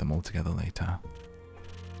look at them all together later.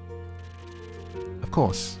 Of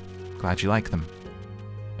course. Glad you like them.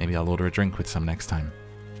 Maybe I'll order a drink with some next time.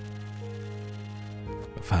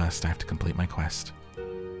 But first, I have to complete my quest.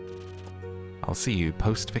 I'll see you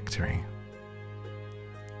post-victory.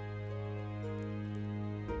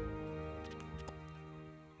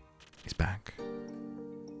 He's back.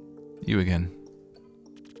 You again.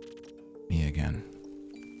 Me again.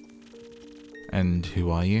 And who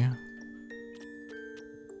are you?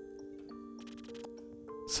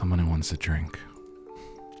 Someone who wants a drink.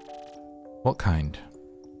 What kind?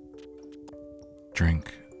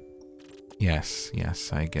 Drink. Yes,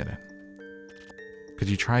 I get it. Could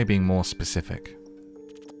you try being more specific?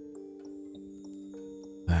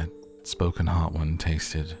 That spoken heart one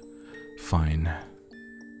tasted fine.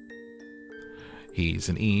 He's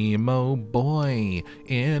an emo boy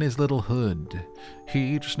in his little hood.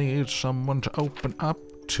 He just needs someone to open up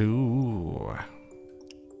to.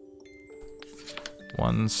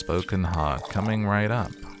 One spoken heart coming right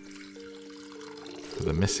up. For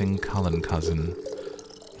the missing Cullen cousin.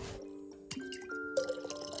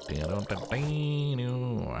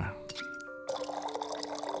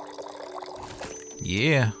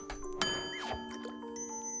 Yeah.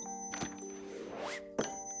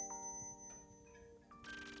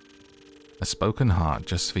 A spoken heart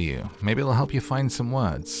just for you. Maybe it'll help you find some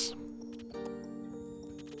words.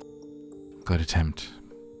 Good attempt.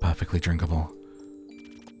 Perfectly drinkable.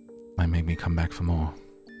 Might make me come back for more.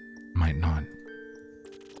 Might not.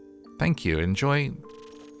 Thank you. Enjoy.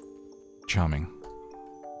 Charming.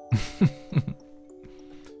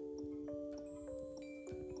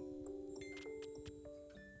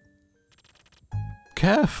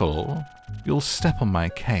 Careful. You'll step on my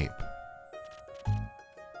cape.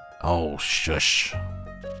 Oh, shush.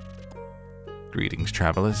 Greetings,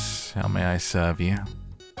 travelers. How may I serve you?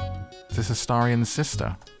 Is this Astarion's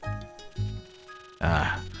sister?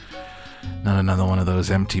 Ah, not another one of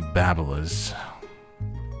those empty babblers.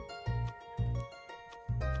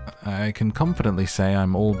 I can confidently say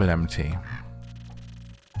I'm all but empty.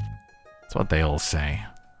 That's what they all say.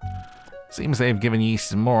 Seems they've given you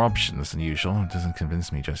some more options than usual. It doesn't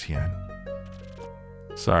convince me just yet.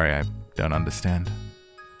 Sorry, I don't understand.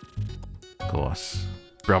 Of course.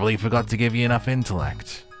 Probably forgot to give you enough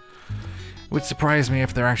intellect. It would surprise me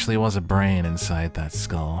if there actually was a brain inside that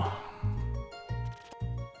skull.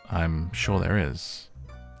 I'm sure there is.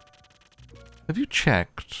 Have you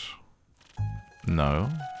checked? No,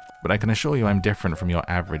 but I can assure you I'm different from your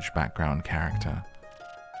average background character.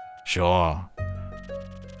 Sure.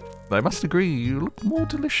 But I must agree, you look more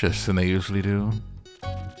delicious than they usually do.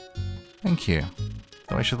 Thank you.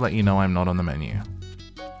 Though I should let you know I'm not on the menu.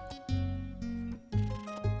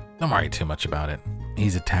 Don't worry too much about it.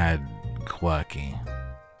 He's a tad quirky.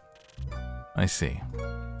 I see.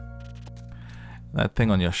 That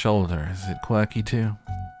thing on your shoulder, is it quirky too?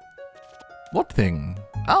 What thing?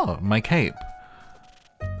 Oh, my cape.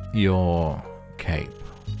 Your cape.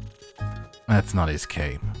 That's not his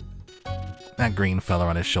cape. That green fella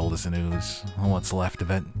on his shoulder's an ooze, or what's left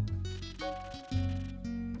of it.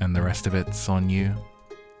 And the rest of it's on you?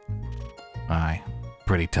 Aye,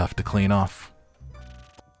 pretty tough to clean off.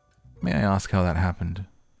 May I ask how that happened?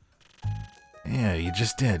 Yeah, you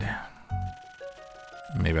just did.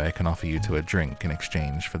 Maybe I can offer you to a drink in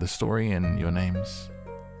exchange for the story and your names.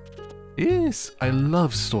 Yes, I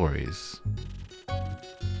love stories.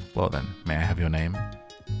 Well then, may I have your name?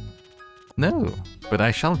 No, but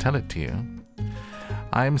I shall tell it to you.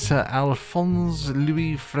 I'm Sir Alphonse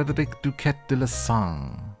Louis Frederic Duquette de la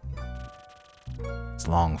Sang. It's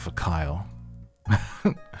long for Kyle.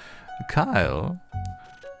 Kyle?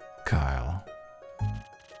 Kyle.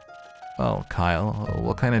 Well, Kyle,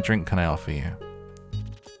 what kind of drink can I offer you?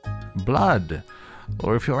 Blood.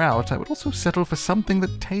 Or if you're out, I would also settle for something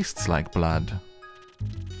that tastes like blood.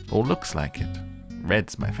 Or looks like it.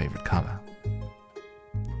 Red's my favorite color.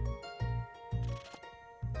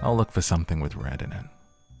 I'll look for something with red in it.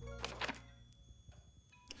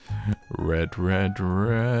 Red, red,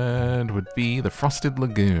 red would be the Frosted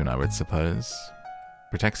Lagoon, I would suppose.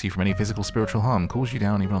 Protects you from any physical, spiritual harm, cools you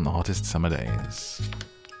down even on the hottest summer days.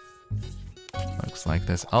 Looks like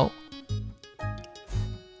there's... Oh!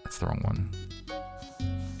 That's the wrong one.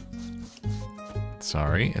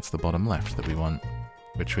 Sorry, it's the bottom left that we want,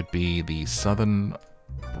 which would be the Southern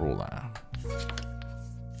Brawler.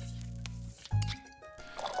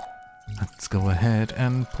 Let's go ahead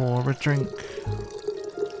and pour a drink.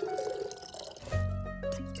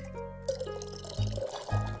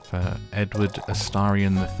 For Edward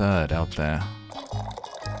Astarion III out there.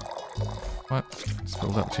 What? It's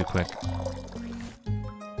filled up too quick.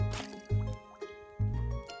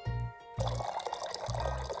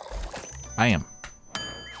 I am.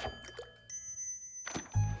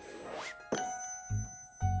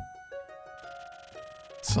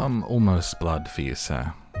 Some almost blood for you,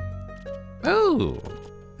 sir. Oh,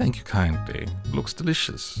 thank you kindly. Looks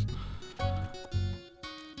delicious.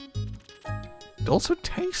 It also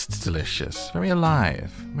tastes delicious. Very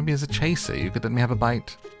alive. Maybe as a chaser, you could let me have a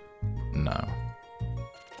bite? No.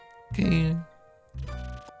 Okay.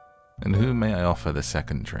 And who may I offer the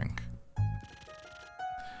second drink?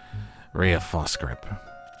 Rhea Fosgrip.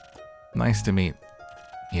 Nice to meet...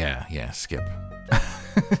 Yeah, skip.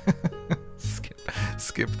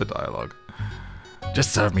 Skip the dialogue.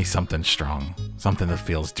 Just serve me something strong. Something that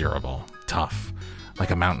feels durable, tough,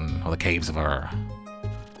 like a mountain or the caves of Ur.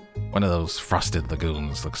 One of those frosted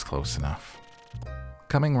lagoons looks close enough.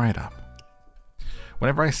 Coming right up.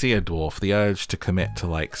 Whenever I see a dwarf, the urge to commit to,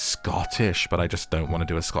 like, Scottish, but I just don't want to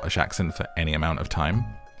do a Scottish accent for any amount of time,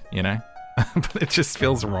 you know? But it just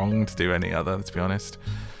feels wrong to do any other, to be honest.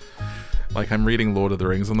 Like, I'm reading Lord of the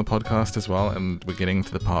Rings on the podcast as well, and we're getting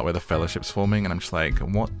to the part where the Fellowship's forming, and I'm just like,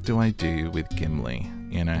 what do I do with Gimli,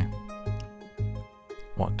 you know?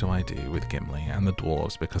 What do I do with Gimli and the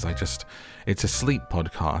dwarves? Because it's a sleep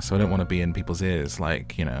podcast, so I don't want to be in people's ears,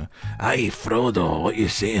 like, you know, "Hey, Frodo, what you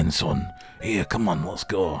saying, son? Here, come on, let's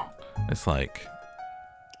go." It's like,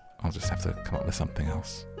 I'll just have to come up with something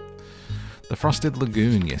else. The Frosted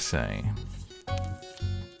Lagoon, you say?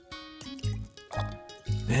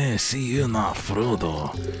 Yeah, see you now,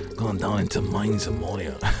 Frodo. Going down into Mines of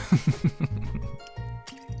Moria.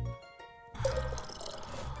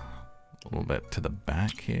 A little bit to the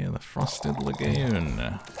back here, the Frosted Lagoon.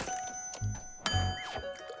 A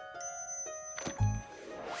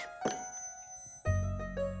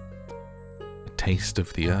taste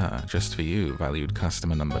of the just for you, valued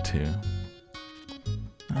customer number 2.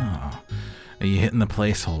 Oh, are you hitting the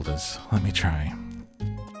placeholders? Let me try.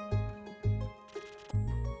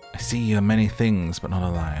 I see you're many things, but not a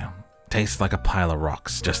liar. Tastes like a pile of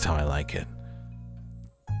rocks, just how I like it.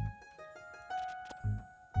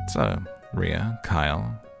 So, Rhea,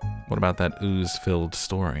 Kyle, what about that ooze-filled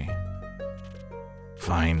story?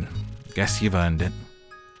 Fine. Guess you've earned it.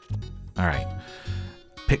 Alright.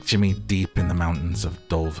 Picture me deep in the mountains of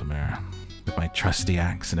Dolvamere, with my trusty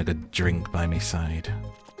axe and a good drink by my side.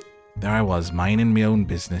 There I was, minding my own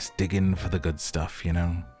business, digging for the good stuff, you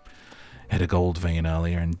know. Hit a gold vein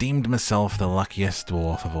earlier and deemed myself the luckiest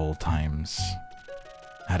dwarf of all times.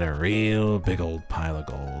 Had a real big old pile of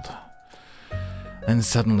gold. Then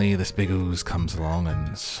suddenly this big ooze comes along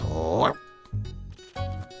and slurp,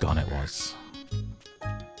 gone it was.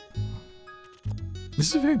 This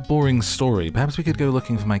is a very boring story. Perhaps we could go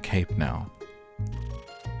looking for my cape now.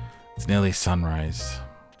 It's nearly sunrise.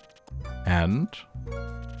 And?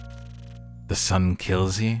 The sun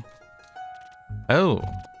kills you? Oh,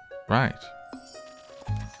 right.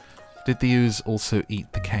 Did the ooze also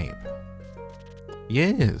eat the cape?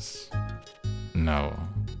 Yes. No.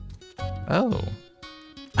 Oh.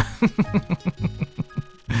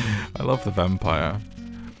 I love the vampire.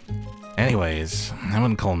 Anyways, I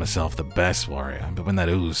wouldn't call myself the best warrior, but when that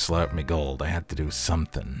ooze slurped me gold, I had to do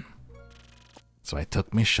something. So I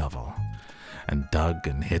took me shovel, and dug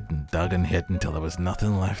and hit until there was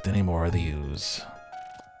nothing left anymore of the ooze.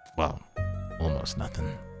 Well, almost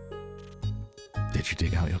nothing. Did you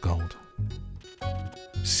dig out your gold?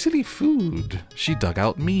 Silly food. She dug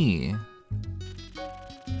out me.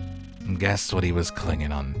 And guess what he was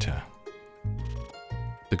clinging on to?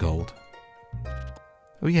 The gold.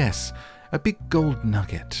 Oh yes, a big gold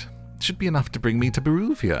nugget. Should be enough to bring me to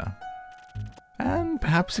Baruvia. And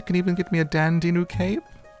perhaps it can even get me a dandy new cape?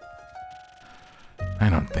 I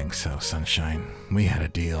don't think so, Sunshine. We had a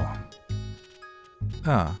deal.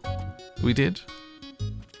 Ah, we did?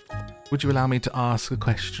 Would you allow me to ask a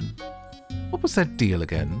question? What was that deal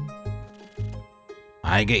again?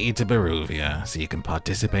 I get you to Baruvia so you can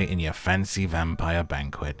participate in your fancy vampire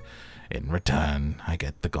banquet. In return, I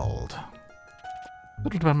get the gold.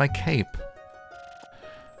 But what about my cape?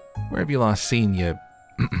 Where have you last seen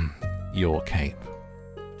your cape?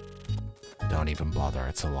 Don't even bother,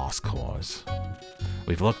 it's a lost cause.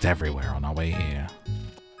 We've looked everywhere on our way here.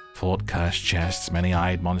 Fought cursed chests,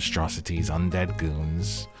 many-eyed monstrosities, undead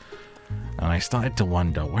goons. And I started to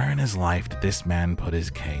wonder, where in his life did this man put his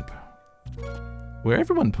cape? Where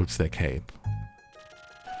everyone puts their cape.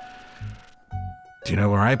 Do you know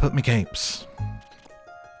where I put my capes?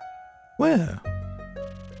 Where?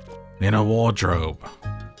 In a wardrobe.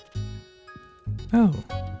 Oh.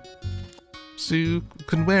 So you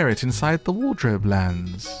can wear it inside the wardrobe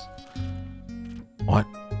lands. What?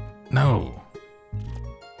 No.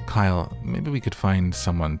 Kyle, maybe we could find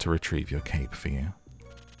someone to retrieve your cape for you.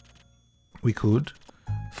 We could?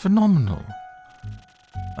 Phenomenal.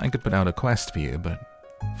 I could put out a quest for you, but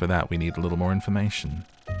for that we need a little more information.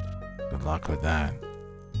 Good luck with that.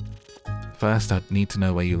 First, I'd need to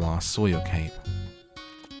know where you last saw your cape.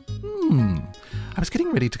 I was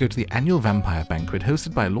getting ready to go to the annual vampire banquet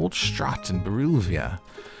hosted by Lord Strutt in Baruvia.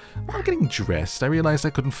 While getting dressed, I realized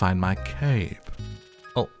I couldn't find my cape.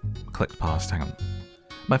 Oh, clicked past, hang on.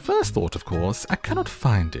 My first thought, of course, I cannot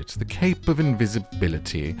find it. The cape of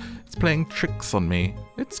invisibility. It's playing tricks on me.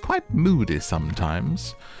 It's quite moody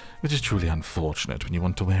sometimes, which is truly unfortunate when you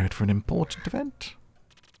want to wear it for an important event.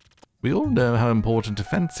 We all know how important a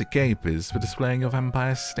fancy cape is for displaying your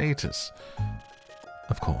vampire status.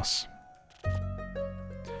 Of course.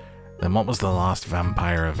 Then what was the last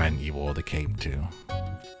vampire event you wore the cape to?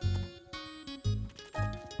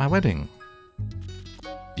 My wedding.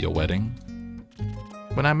 Your wedding?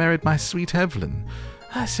 When I married my sweet Evelyn,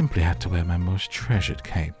 I simply had to wear my most treasured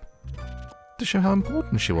cape to show how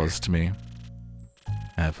important she was to me.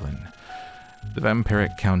 Evelyn. The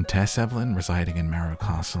vampiric Countess Evelyn residing in Marrow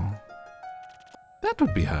Castle. That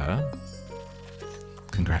would be her.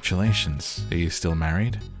 Congratulations. Are you still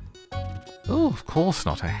married? Oh, of course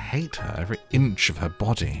not. I hate her, every inch of her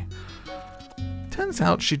body. Turns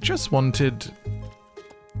out she just wanted...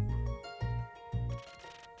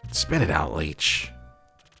 Spit it out, leech.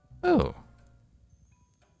 Oh.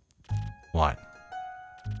 What?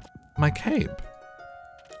 My cape.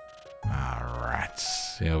 Ah,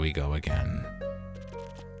 rats. Here we go again.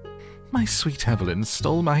 My sweet Evelyn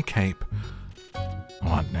stole my cape.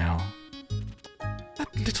 What now?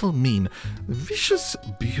 That little mean, vicious,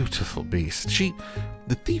 beautiful beast. She,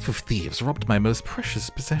 the thief of thieves, robbed my most precious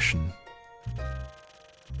possession.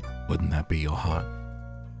 Wouldn't that be your heart?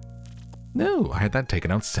 No, I had that taken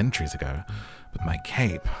out centuries ago. But my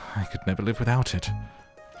cape, I could never live without it.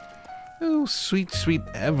 Oh, sweet, sweet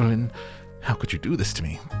Evelyn. How could you do this to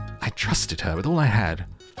me? I trusted her with all I had.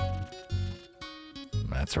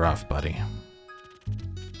 That's rough, buddy.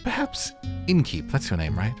 Perhaps Innkeep, that's your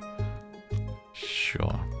name, right?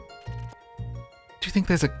 Sure. Do you think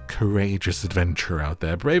there's a courageous adventurer out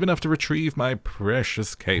there, brave enough to retrieve my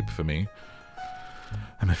precious cape for me?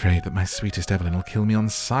 I'm afraid that my sweetest Evelyn will kill me on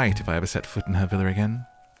sight if I ever set foot in her villa again.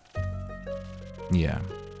 Yeah,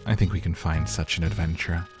 I think we can find such an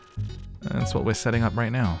adventurer. That's what we're setting up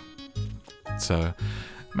right now. So,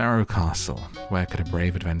 Marrow Castle, where could a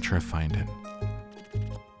brave adventurer find it?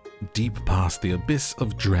 Deep past the abyss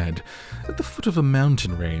of dread, at the foot of a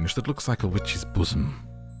mountain range that looks like a witch's bosom,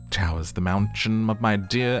 towers the mansion of my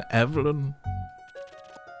dear Evelyn,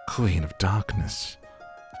 Queen of Darkness,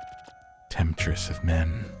 Temptress of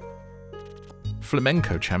Men,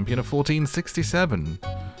 Flamenco champion of 1467.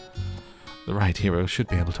 The right hero should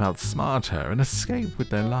be able to outsmart her and escape with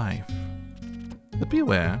their life. But be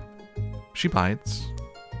aware, she bites.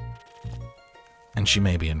 And she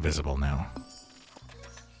may be invisible now.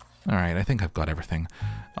 Alright, I think I've got everything.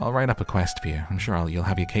 I'll write up a quest for you. I'm sure you'll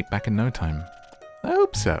have your cape back in no time. I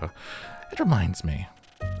hope so. It reminds me.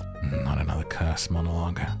 Not another curse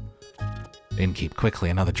monologue. Innkeep, quickly,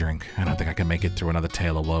 another drink. I don't think I can make it through another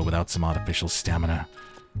tale of woe without some artificial stamina.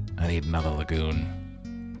 I need another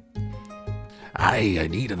lagoon. Aye, I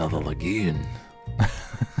need another lagoon.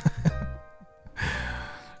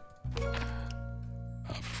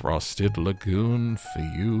 A frosted lagoon for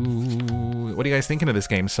you. What are you guys thinking of this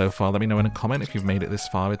game so far? Let me know in a comment if you've made it this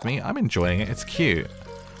far with me. I'm enjoying it. It's cute.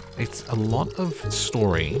 It's a lot of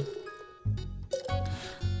story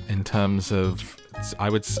in terms of... I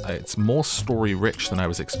would say it's more story rich than I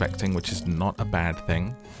was expecting, which is not a bad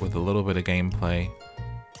thing, with a little bit of gameplay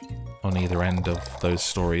on either end of those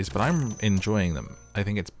stories, but I'm enjoying them. I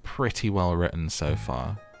think it's pretty well written so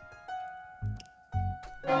far.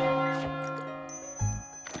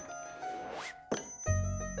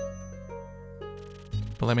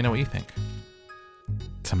 But let me know what you think.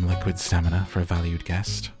 Some liquid stamina for a valued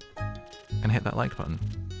guest. And hit that like button.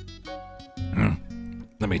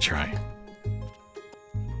 Let me try.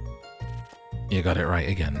 You got it right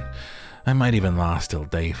again. I might even last till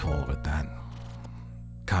dayfall with that.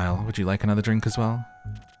 Kyle. Would you like another drink as well?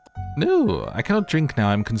 No, I cannot drink now.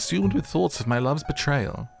 I'm consumed with thoughts of my love's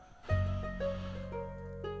betrayal.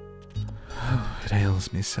 Oh, it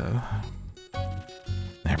ails me so.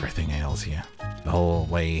 Everything ails you. The whole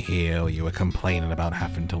way here, you were complaining about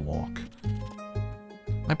having to walk.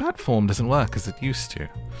 My bad form doesn't work as it used to.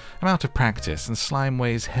 I'm out of practice, and slime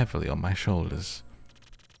weighs heavily on my shoulders.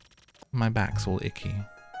 My back's all icky.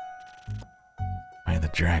 By the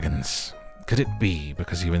dragons. Could it be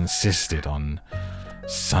because you insisted on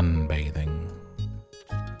sunbathing?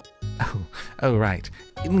 Oh, right.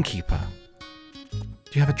 Innkeeper.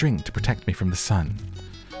 Do you have a drink to protect me from the sun?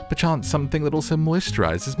 Perchance something that also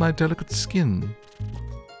moisturizes my delicate skin?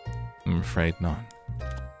 I'm afraid not.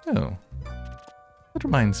 Oh. That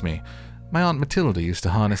reminds me. My Aunt Matilda used to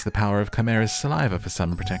harness the power of Chimera's saliva for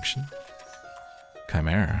sun protection.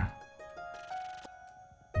 Chimera?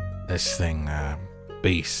 This thing,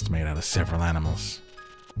 beast made out of several animals.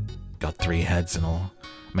 Got 3 heads and all.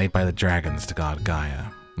 Made by the dragons to guard Gaia.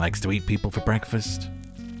 Likes to eat people for breakfast.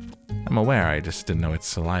 I'm aware, I just didn't know its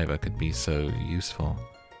saliva could be so useful.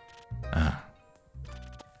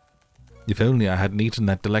 If only I hadn't eaten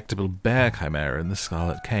that delectable bear chimera in the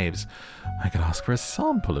Scarlet Caves, I could ask for a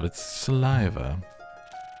sample of its saliva.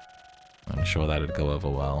 I'm sure that'd go over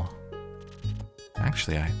well.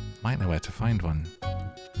 Actually, I might know where to find one.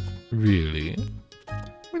 Really?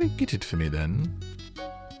 Will you get it for me then?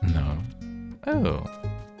 No. Oh.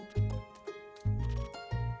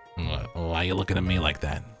 Why are you looking at me like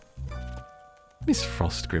that? Miss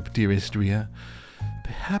Frostgrip, dearest Rhea,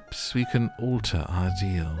 perhaps we can alter our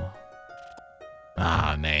deal.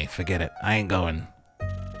 Ah, nay, forget it. I ain't going.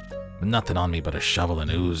 With nothing on me but a shovel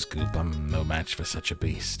and ooze goop, I'm no match for such a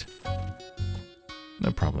beast.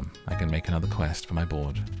 No problem. I can make another quest for my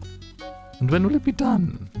board. And when will it be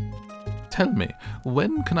done? Tell me,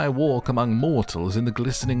 when can I walk among mortals in the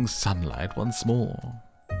glistening sunlight once more?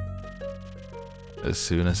 As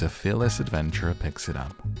soon as a fearless adventurer picks it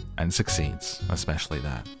up. And succeeds, especially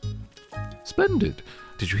that. Splendid!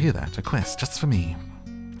 Did you hear that? A quest just for me.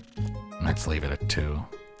 Let's leave it at 2.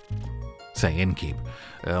 Say, Innkeep,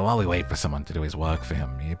 while we wait for someone to do his work for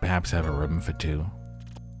him, you perhaps have a room for 2?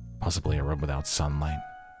 Possibly a room without sunlight.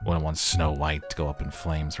 Wouldn't want Snow White to go up in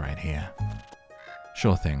flames right here.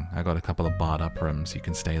 Sure thing. I got a couple of barred up rooms. You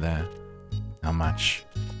can stay there. How much?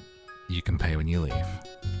 You can pay when you leave.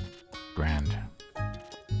 Grand.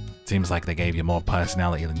 Seems like they gave you more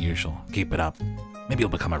personality than usual. Keep it up. Maybe you'll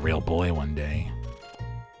become a real boy one day.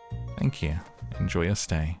 Thank you. Enjoy your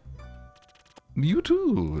stay. You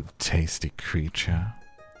too, tasty creature.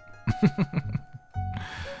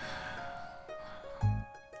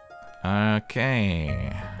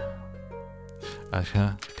 Okay.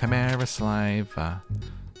 Chimera saliva.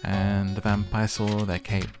 And the vampire saw their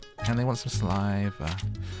cape. And they want some saliva.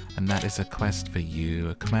 And that is a quest for you.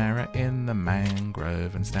 A chimera in the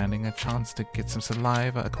mangrove. And standing a chance to get some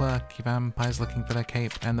saliva. A quirky vampire's looking for their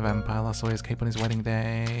cape. And the vampire last saw his cape on his wedding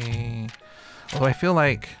day. Although I feel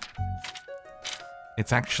like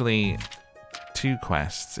it's actually 2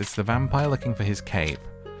 quests. It's the vampire looking for his cape.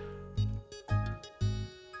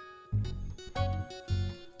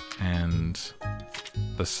 And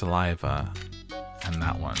the saliva. And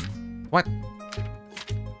that one. What?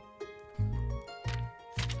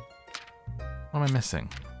 What am I missing?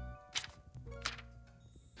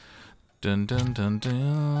 Dun dun dun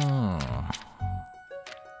dun.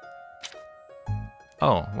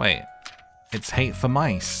 Oh, wait. It's hate for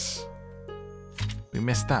mice. We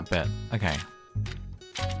missed that bit. Okay.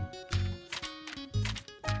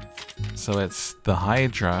 So it's the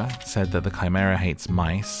Hydra said that the Chimera hates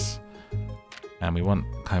mice. And we want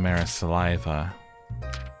Chimera saliva.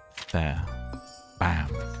 There. Bam.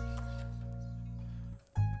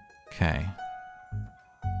 Okay.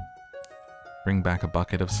 Bring back a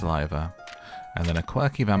bucket of saliva. And then a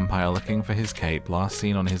quirky vampire looking for his cape, last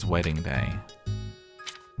seen on his wedding day.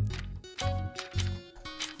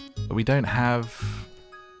 But we don't have...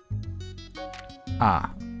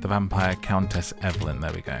 Ah, the vampire Countess Evelyn,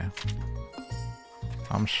 there we go.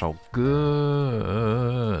 I'm so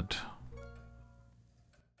good.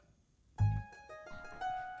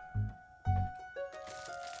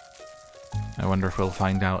 I wonder if we'll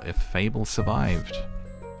find out if Fable survived.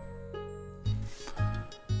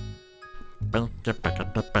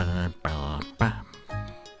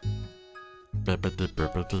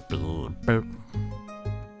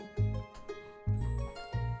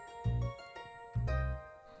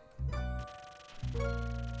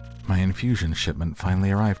 My infusion shipment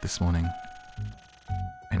finally arrived this morning.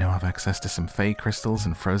 I now have access to some Fey crystals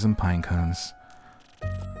and frozen pine cones.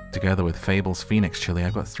 Together with Fable's Phoenix Chili,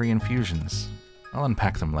 I've got 3 infusions. I'll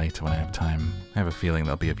unpack them later when I have time. I have a feeling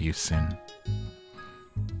they'll be of use soon.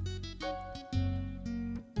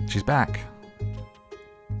 She's back.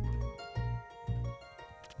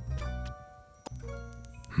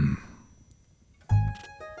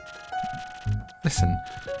 Listen,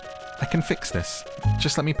 I can fix this.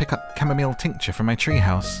 Just let me pick up chamomile tincture from my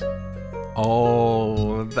treehouse.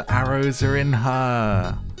 Oh, the arrows are in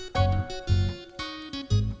her.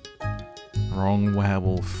 Wrong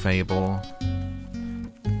werewolf fable.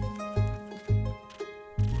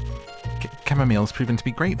 Chamomile's proven to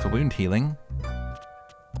be great for wound healing.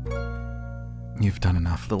 You've done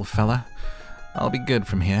enough, little fella. I'll be good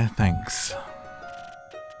from here, thanks.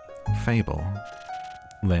 Fable.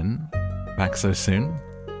 Lynn? Back so soon?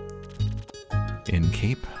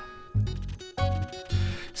 Innkeep?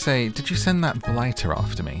 Say, did you send that blighter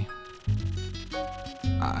after me?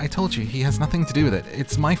 I told you, he has nothing to do with it.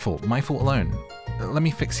 It's my fault alone. Let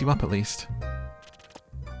me fix you up at least.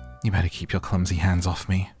 You better keep your clumsy hands off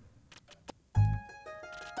me.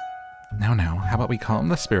 Now, how about we calm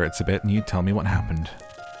the spirits a bit and you tell me what happened?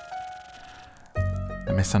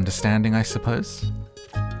 A misunderstanding, I suppose?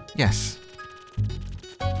 Yes.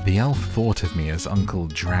 The elf thought of me as Uncle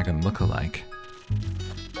Dragon lookalike.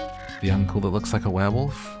 The uncle that looks like a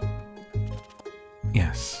werewolf?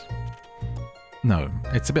 Yes. No,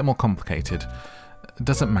 it's a bit more complicated.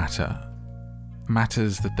 Doesn't matter.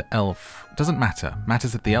 Matters that the elf... Doesn't matter.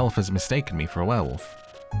 Matters that the elf has mistaken me for a werewolf.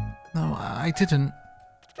 No, I didn't.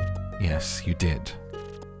 Yes, you did.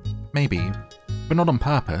 Maybe, but not on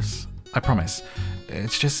purpose. I promise.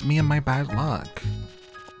 It's just me and my bad luck.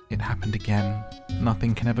 It happened again.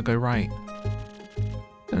 Nothing can ever go right.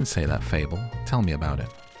 Don't say that, Fable. Tell me about it.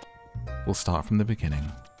 We'll start from the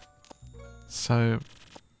beginning. So,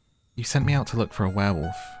 you sent me out to look for a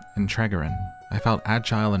werewolf in Tregorin. I felt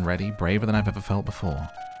agile and ready, braver than I've ever felt before.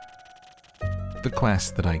 The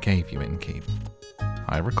quest that I gave you, Innkeep.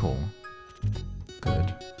 I recall.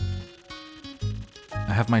 Good.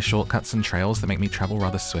 I have my shortcuts and trails that make me travel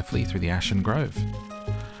rather swiftly through the Ashen Grove.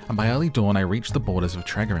 And by early dawn I reached the borders of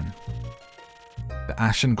Tregorin. The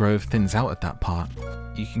Ashen Grove thins out at that part.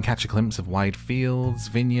 You can catch a glimpse of wide fields,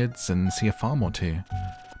 vineyards, and see a farm or two.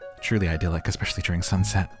 Truly idyllic, especially during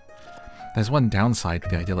sunset. There's one downside to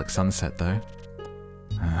the idyllic sunset, though.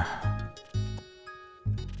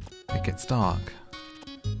 It gets dark.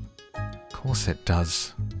 Of course it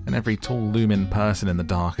does. And every tall looming person in the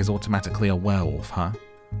dark is automatically a werewolf, huh?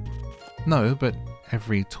 No, but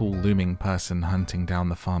every tall looming person hunting down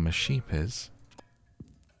the farmer's sheep is.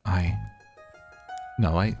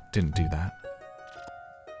 No, I didn't do that.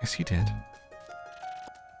 Yes, you did.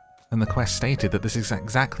 And the quest stated that this is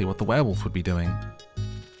exactly what the werewolf would be doing.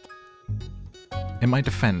 In my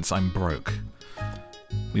defense, I'm broke.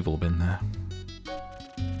 We've all been there.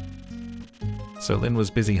 So Lynn was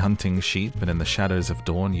busy hunting sheep, and in the shadows of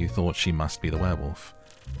dawn you thought she must be the werewolf.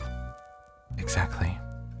 Exactly.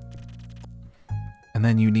 And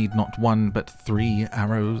then you need not one, but 3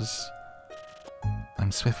 arrows.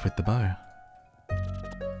 I'm swift with the bow.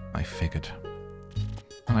 I figured.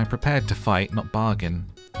 And I prepared to fight, not bargain.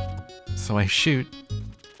 So I shoot.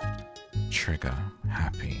 Trigger.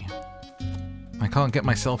 Happy. I can't get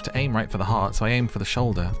myself to aim right for the heart, so I aim for the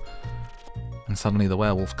shoulder. And suddenly the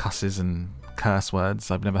werewolf cusses and curse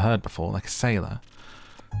words I've never heard before, like a sailor.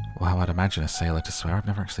 Or how I'd imagine a sailor to swear. I've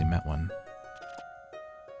never actually met one.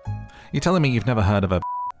 You telling me you've never heard of a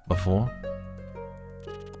before?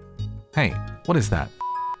 Hey, what is that?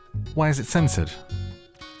 Why is it censored?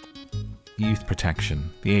 Youth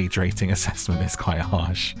protection. The age rating assessment is quite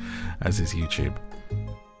harsh, as is YouTube.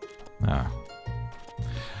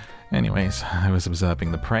 Anyways, I was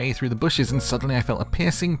observing the prey through the bushes and suddenly I felt a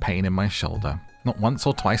piercing pain in my shoulder. Not once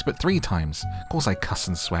or twice, but 3 times. Of course I cuss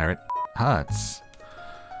and swear, it hurts.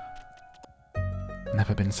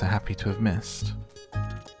 Never been so happy to have missed.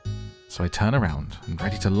 So I turn around and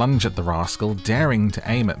ready to lunge at the rascal, daring to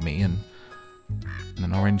aim at me, and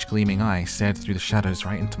an orange gleaming eye stared through the shadows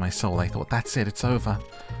right into my soul. I thought, that's it, it's over.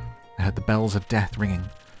 I heard the bells of death ringing.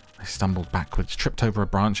 I stumbled backwards, tripped over a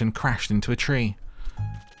branch, and crashed into a tree.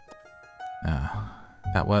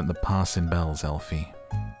 That weren't the passing bells, Elfie.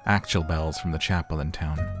 Actual bells from the chapel in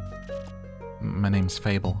town. My name's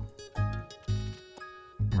Fable.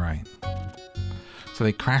 Right. So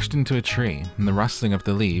they crashed into a tree, and the rustling of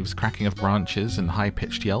the leaves, cracking of branches, and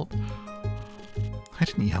high-pitched yelp. I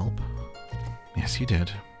didn't yelp. Yes, you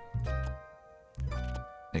did.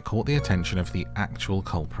 It caught the attention of the actual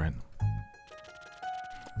culprit.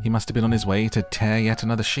 He must have been on his way to tear yet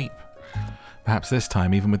another sheep. Perhaps this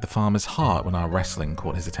time even with the farmer's heart when our wrestling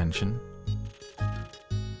caught his attention.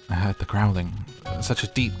 I heard the growling, such a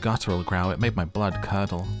deep guttural growl, it made my blood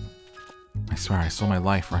curdle. I swear I saw my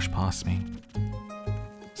life rush past me.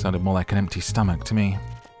 Sounded more like an empty stomach to me.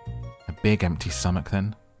 A big empty stomach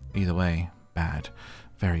then. Either way, bad.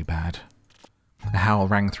 Very bad. A howl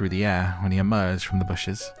rang through the air when he emerged from the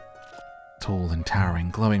bushes. Tall and towering,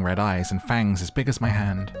 glowing red eyes and fangs as big as my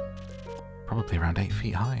hand. Probably around 8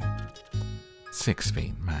 feet high. 6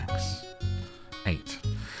 feet, max. 8.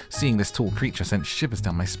 Seeing this tall creature sent shivers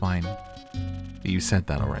down my spine. You said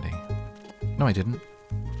that already. No, I didn't.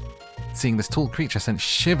 Seeing this tall creature sent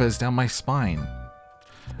shivers down my spine.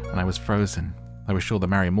 And I was frozen. I was sure the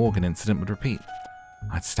Mary Morgan incident would repeat.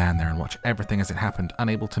 I'd stand there and watch everything as it happened,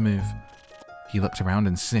 unable to move. He looked around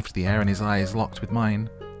and sniffed the air and his eyes locked with mine.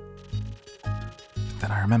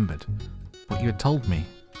 Then I remembered what you had told me.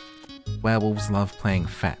 Werewolves love playing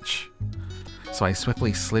fetch. So I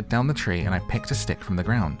swiftly slid down the tree and I picked a stick from the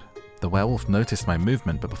ground. The werewolf noticed my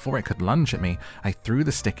movement, but before it could lunge at me, I threw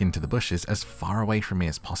the stick into the bushes as far away from me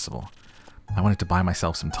as possible. I wanted to buy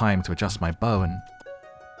myself some time to adjust my bow, and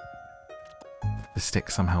the stick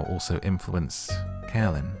somehow also influenced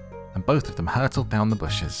Kaelin, and both of them hurtled down the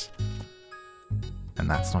bushes. And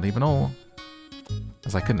that's not even all.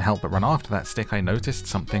 As I couldn't help but run after that stick, I noticed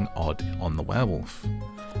something odd on the werewolf.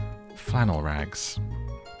 Flannel rags.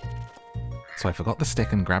 So I forgot the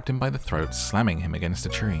stick and grabbed him by the throat, slamming him against a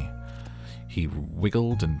tree. He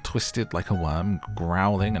wiggled and twisted like a worm,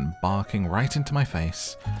 growling and barking right into my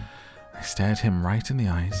face. I stared him right in the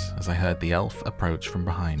eyes as I heard the elf approach from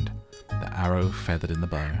behind, the arrow feathered in the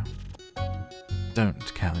bow. Don't,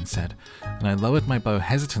 Kaelin said, and I lowered my bow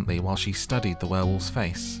hesitantly while she studied the werewolf's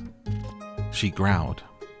face. She growled,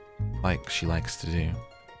 like she likes to do.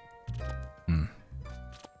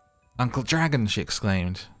 Uncle Dragon, she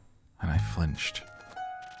exclaimed, and I flinched.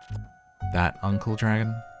 That Uncle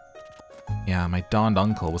Dragon? Yeah, my darned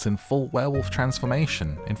uncle was in full werewolf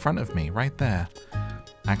transformation, in front of me, right there,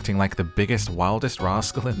 acting like the biggest, wildest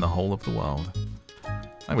rascal in the whole of the world.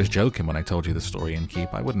 I was joking when I told you the story,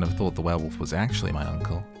 Innkeep. I wouldn't have thought the werewolf was actually my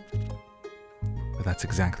uncle. But that's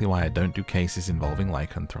exactly why I don't do cases involving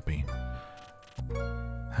lycanthropy.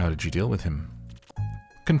 How did you deal with him?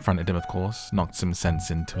 Confronted him, of course, knocked some sense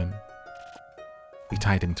into him. We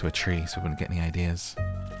tied him to a tree so we wouldn't get any ideas.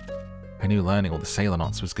 I knew learning all the sailor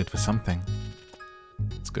knots was good for something.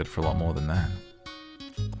 It's good for a lot more than that.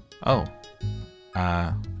 Oh.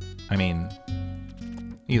 I mean,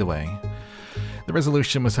 either way, the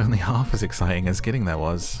resolution was only half as exciting as getting there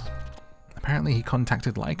was. Apparently he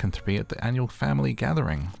contacted lycanthropy at the annual family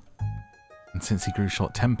gathering. And since he grew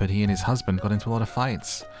short-tempered, he and his husband got into a lot of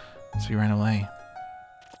fights, so he ran away.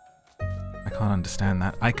 I can't understand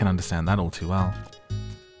that. I can understand that all too well.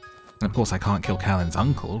 And of course I can't kill Kaelin's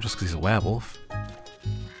uncle just because he's a werewolf.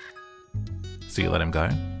 So you let him go?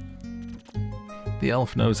 The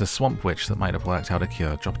elf knows a swamp witch that might have worked out a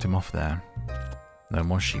cure, dropped him off there. No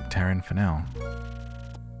more sheep tearing for now.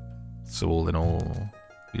 So all in all,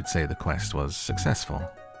 you'd say the quest was successful.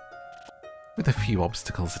 With a few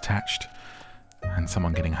obstacles attached, and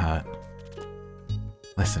someone getting hurt.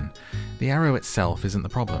 Listen, the arrow itself isn't the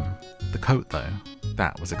problem. The coat, though,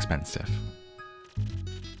 that was expensive.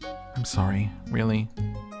 I'm sorry, really?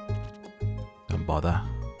 Don't bother.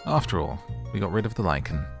 After all, we got rid of the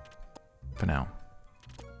lichen. For now.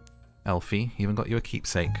 Elfie even got you a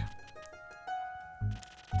keepsake.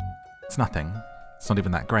 It's nothing. It's not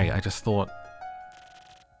even that great. I just thought...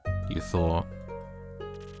 You thought...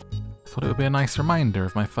 I thought it would be a nice reminder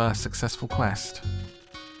of my first successful quest.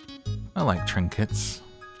 I like trinkets.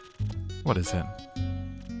 What is it?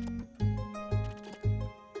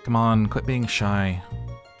 Come on, quit being shy.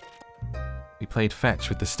 We played fetch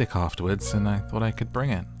with the stick afterwards, and I thought I could bring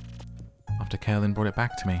it. After Kaelin brought it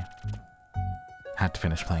back to me. Had to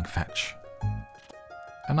finish playing fetch.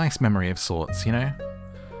 A nice memory of sorts, you know?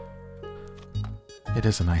 It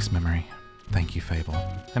is a nice memory. Thank you, Fable.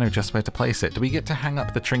 I know just where to place it. Do we get to hang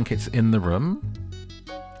up the trinkets in the room?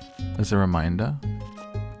 As a reminder?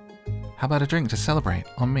 How about a drink to celebrate,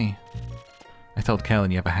 on me? I told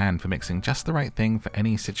Kaelin you have a hand for mixing just the right thing for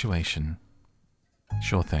any situation.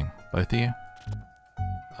 Sure thing. Both of you?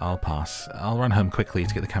 I'll pass. I'll run home quickly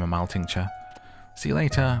to get the chamomile tincture. See you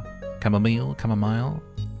later. Chamomile?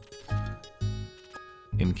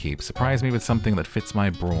 Innkeep, surprise me with something that fits my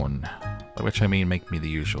brawn. By which I mean make me the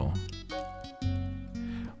usual.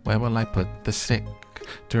 Where will I put the stick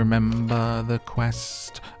to remember the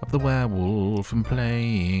quest of the werewolf and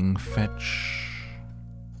playing fetch?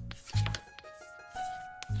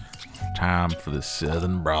 Time for the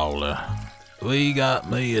Southern Brawler. We got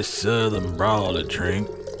me a Southern Brawler drink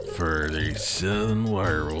for the Southern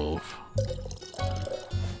Werewolf.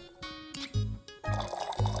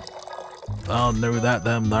 I knew that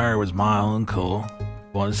them there was my uncle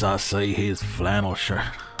once I see his flannel shirt.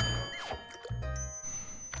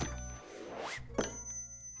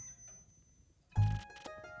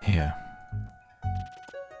 Here.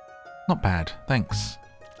 Not bad, thanks.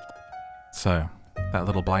 So, that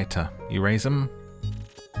little blighter, you raise him?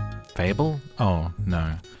 Fable? Oh,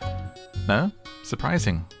 no. No?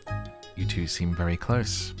 Surprising. You two seem very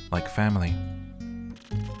close, like family.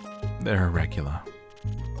 They're irregular.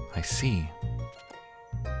 I see.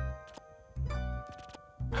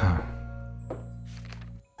 Huh.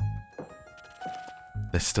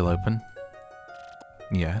 They're still open?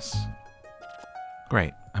 Yes.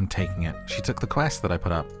 Great, I'm taking it. She took the quest that I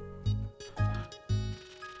put up.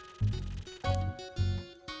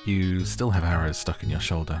 You still have arrows stuck in your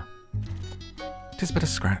shoulder. It is but a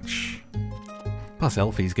scratch. Plus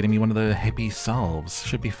Elfie's getting me one of the hippie salves.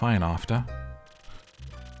 Should be fine after.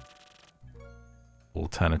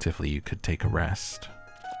 Alternatively, you could take a rest.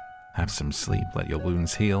 Have some sleep, let your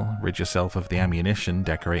wounds heal, rid yourself of the ammunition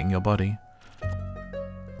decorating your body.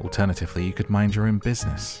 Alternatively, you could mind your own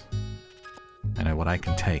business. I know what I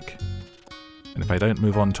can take. And if I don't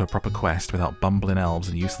move on to a proper quest without bumbling elves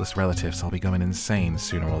and useless relatives, I'll be going insane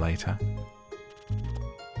sooner or later.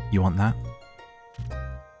 You want that?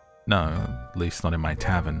 No, at least not in my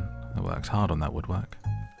tavern. I worked hard on that woodwork.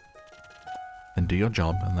 Then do your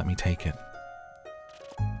job and let me take it.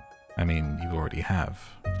 I mean, you already have.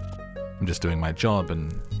 I'm just doing my job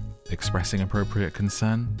and expressing appropriate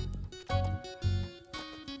concern.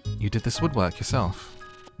 You did this woodwork yourself.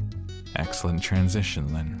 Excellent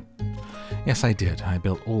transition, then. Yes, I did. I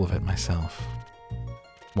built all of it myself.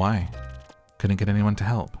 Why? Couldn't get anyone to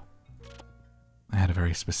help. I had a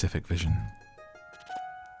very specific vision.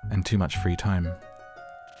 And too much free time.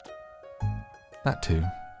 That too.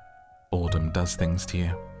 Boredom does things to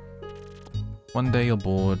you. One day you're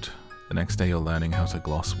bored, the next day you're learning how to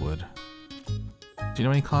gloss wood. Do you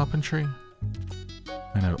know any carpentry?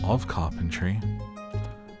 I know of carpentry.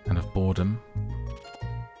 And of boredom.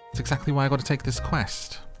 It's exactly why I gotta take this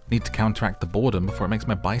quest. Need to counteract the boredom before it makes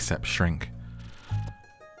my biceps shrink.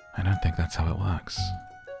 I don't think that's how it works.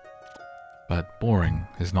 But boring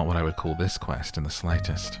is not what I would call this quest in the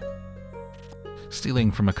slightest.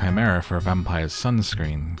 Stealing from a chimera for a vampire's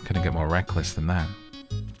sunscreen couldn't get more reckless than that.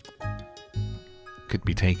 Could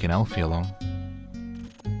be taking Elfie along.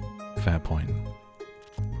 Fair point.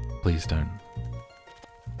 Please don't.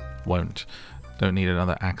 Won't. Don't need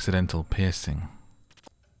another accidental piercing.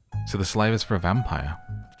 So the saliva's for a vampire.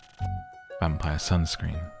 Vampire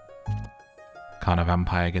sunscreen. Can't a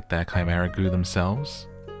vampire get their chimera goo themselves?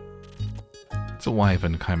 It's a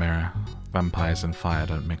wyvern chimera. Vampires and fire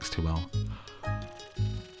don't mix too well.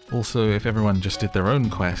 Also, if everyone just did their own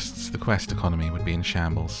quests, the quest economy would be in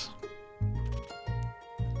shambles.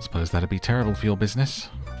 Suppose that'd be terrible for your business?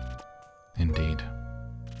 Indeed.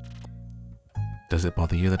 Does it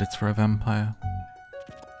bother you that it's for a vampire?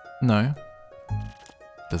 No.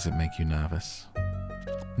 Does it make you nervous?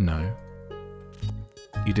 No.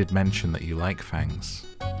 You did mention that you like fangs.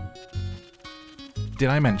 Did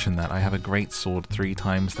I mention that I have a great sword 3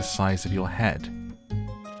 times the size of your head?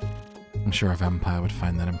 I'm sure a vampire would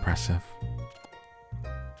find that impressive.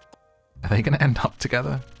 Are they gonna end up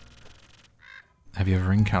together? Have you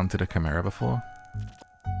ever encountered a chimera before?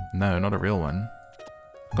 No, not a real one.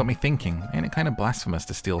 Got me thinking, ain't it kind of blasphemous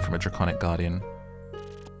to steal from a draconic guardian?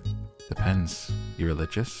 Depends. You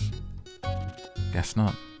religious? Guess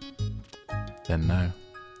not. Then no.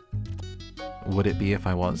 Would it be if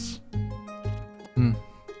I was?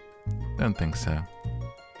 Don't think so.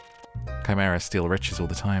 Chimeras steal riches all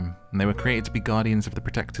the time, and they were created to be guardians of the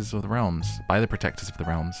protectors of the realms, by the protectors of the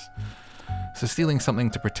realms. So stealing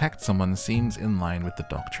something to protect someone seems in line with the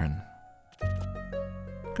doctrine.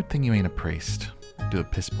 Good thing you ain't a priest. Do a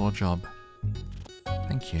piss poor job.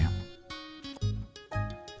 Thank you.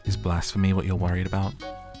 Is blasphemy what you're worried about?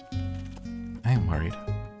 I am worried.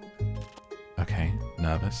 Okay,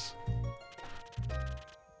 nervous.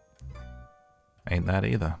 Ain't that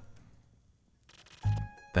either.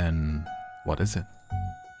 Then, what is it?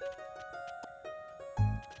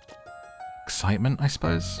 Excitement, I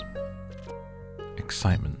suppose?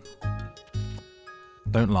 Excitement.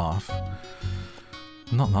 Don't laugh.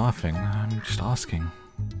 I'm not laughing, I'm just asking.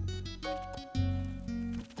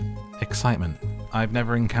 Excitement. I've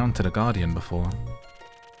never encountered a guardian before.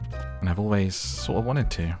 And I've always sort of wanted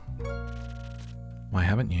to. Why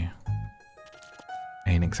haven't you?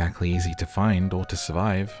 Ain't exactly easy to find or to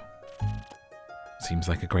survive. Seems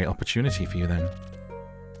like a great opportunity for you then.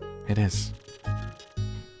 It is.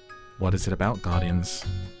 What is it about Guardians?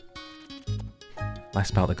 Less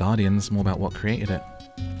about the Guardians, more about what created it.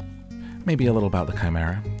 Maybe a little about the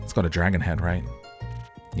Chimera. It's got a dragon head, right?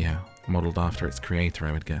 Yeah, modeled after its creator,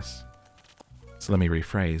 I would guess. So let me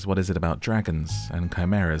rephrase. What is it about dragons and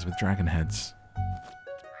chimeras with dragon heads?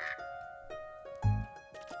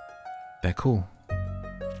 They're cool.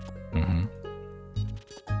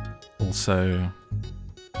 Also,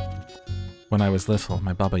 when I was little,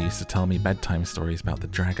 my baba used to tell me bedtime stories about the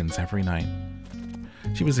dragons every night.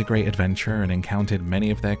 She was a great adventurer and encountered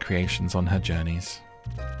many of their creations on her journeys.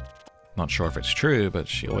 Not sure if it's true, but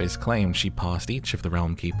she always claimed she passed each of the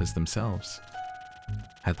realm keepers themselves.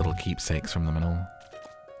 Had little keepsakes from them and all.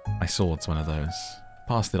 My sword's one of those.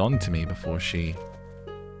 Passed it on to me before she...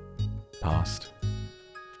 passed.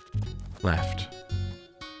 Left.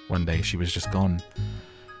 One day she was just gone.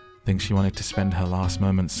 Think she wanted to spend her last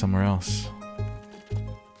moments somewhere else.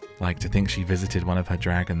 Like to think she visited one of her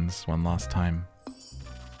dragons one last time.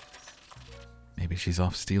 Maybe she's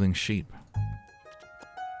off stealing sheep.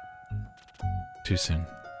 Too soon.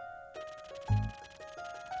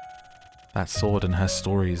 That sword and her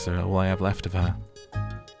stories are all I have left of her.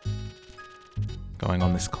 Going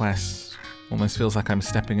on this quest almost feels like I'm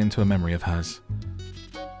stepping into a memory of hers.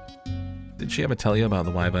 Did she ever tell you about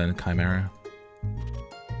the wyvern chimera?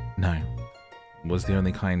 No. It was the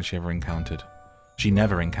only kind she ever encountered. She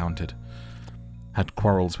never encountered. Had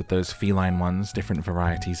quarrels with those feline ones, different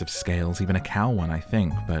varieties of scales, even a cow one, I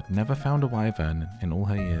think, but never found a wyvern in all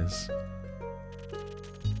her years.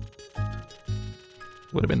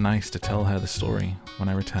 Would have been nice to tell her the story when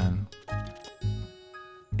I return.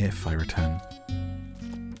 If I return.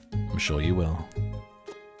 I'm sure you will.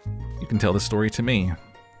 You can tell the story to me.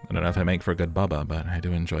 I don't know if I make for a good bubba, but I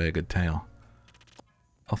do enjoy a good tale.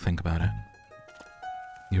 I'll think about it.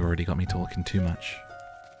 You already got me talking too much.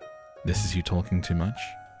 This is you talking too much?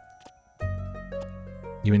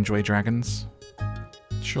 You enjoy dragons?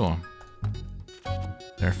 Sure.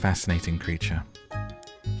 They're a fascinating creature.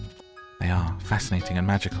 They are fascinating and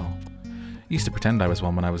magical. Used to pretend I was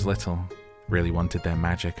one when I was little. Really wanted their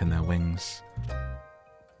magic and their wings.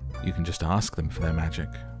 You can just ask them for their magic.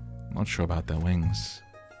 Not sure about their wings.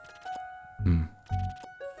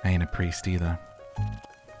 I ain't a priest either.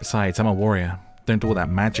 Besides, I'm a warrior. Don't do all that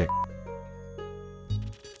magic.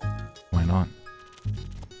 Why not?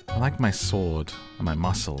 I like my sword and my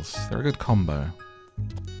muscles. They're a good combo.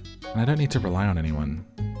 And I don't need to rely on anyone.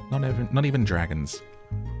 Not even dragons.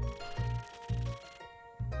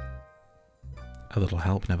 A little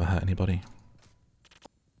help never hurt anybody.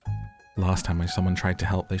 Last time when someone tried to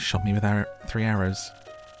help, they shot me with 3 arrows.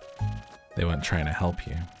 They weren't trying to help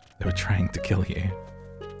you. They were trying to kill you.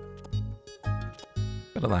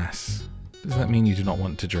 But alas, does that mean you do not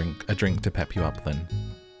want to drink a drink to pep you up then?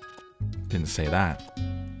 Didn't say that.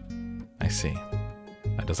 I see.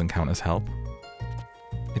 That doesn't count as help?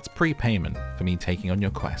 It's prepayment for me taking on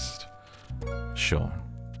your quest. Sure.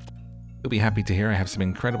 You'll be happy to hear I have some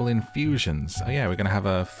incredible infusions. Oh yeah, we're gonna have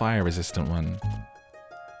a fire-resistant one.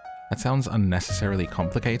 That sounds unnecessarily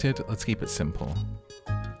complicated. Let's keep it simple.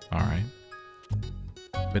 Alright.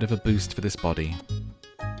 Bit of a boost for this body.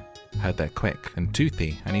 Heard they're quick and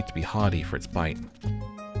toothy. I need to be hardy for its bite.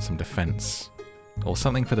 Some defense. Or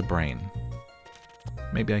something for the brain.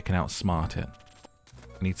 Maybe I can outsmart it.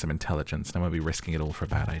 I need some intelligence, and I won't be risking it all for a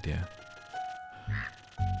bad idea.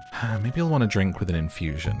 Maybe I'll want a drink with an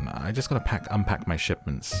infusion. I just gotta unpack my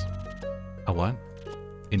shipments. A what?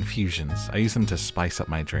 Infusions. I use them to spice up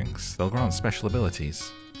my drinks. They'll grant special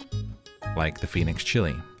abilities. Like the Phoenix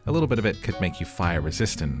Chili. A little bit of it could make you fire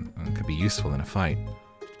resistant and could be useful in a fight.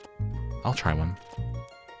 I'll try one.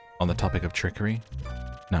 On the topic of trickery?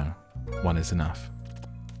 No, one is enough.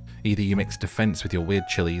 Either you mix defense with your weird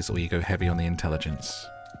chilies or you go heavy on the intelligence.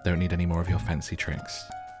 Don't need any more of your fancy tricks.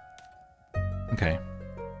 Okay.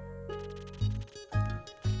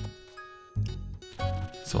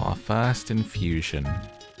 So our first infusion.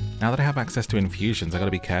 Now that I have access to infusions, I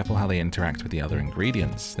gotta be careful how they interact with the other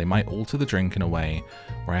ingredients. They might alter the drink in a way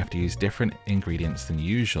where I have to use different ingredients than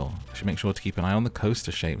usual. I should make sure to keep an eye on the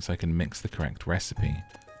coaster shape so I can mix the correct recipe.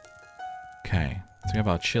 Okay, so we have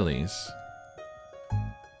our chilies.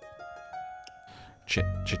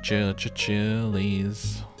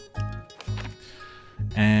 Chilies.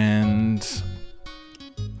 And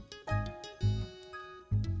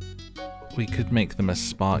we could make them a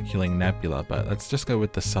sparkling nebula, but let's just go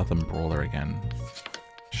with the Southern Brawler again.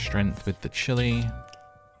 Strength with the chili.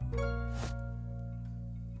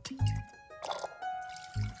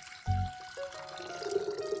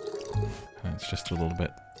 It's just a little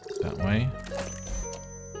bit that way.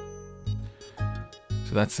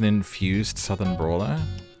 So that's an infused Southern Brawler.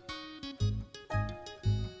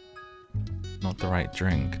 Not the right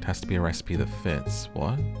drink. It has to be a recipe that fits.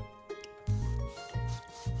 What?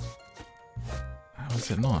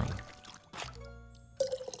 is it not?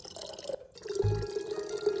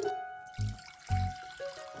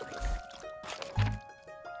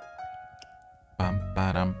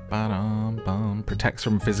 Bum. Protects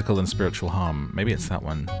from physical and spiritual harm. Maybe it's that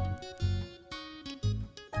one.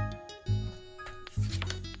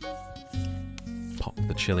 Pop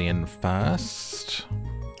the chili in first.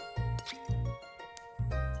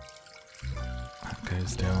 That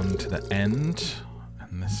goes down to the end.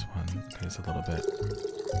 And this one goes a little bit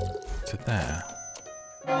to there.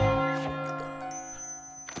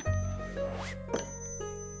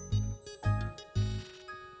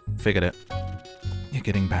 Figured it. You're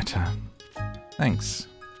getting better. Thanks.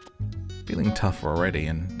 Feeling tougher already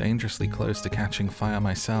and dangerously close to catching fire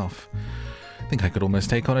myself. Think I could almost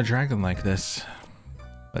take on a dragon like this.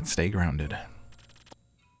 Let's stay grounded.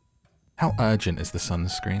 How urgent is the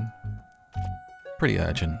sunscreen? Pretty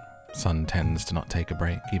urgent. Sun tends to not take a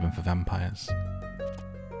break, even for vampires.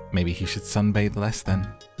 Maybe he should sunbathe less then.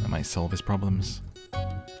 That might solve his problems.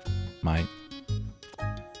 Might.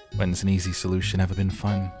 When's an easy solution ever been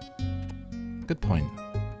fun? Good point.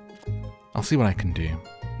 I'll see what I can do.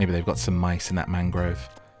 Maybe they've got some mice in that mangrove.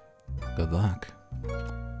 Good luck.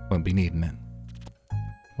 Won't be needing it.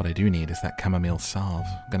 What I do need is that chamomile salve.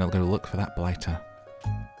 Gonna go look for that blighter.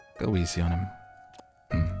 Go easy on him.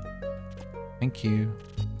 Thank you.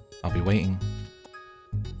 I'll be waiting.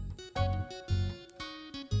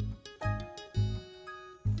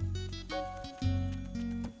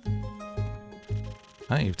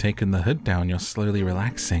 Ah, you've taken the hood down. You're slowly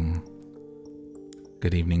relaxing.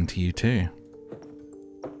 Good evening to you too.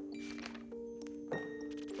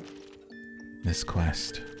 This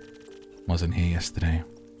quest wasn't here yesterday.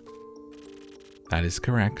 That is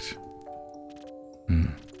correct.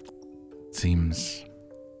 Seems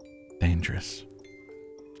dangerous.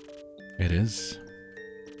 It is.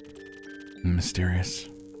 Mysterious.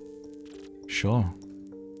 Sure.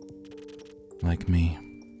 Like me.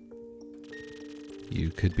 You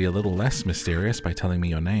could be a little less mysterious by telling me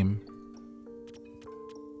your name.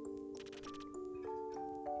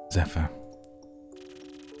 Zephyr.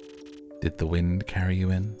 Did the wind carry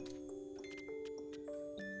you in?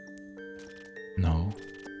 No.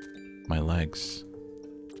 My legs.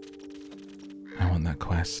 I want that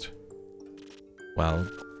quest. Well,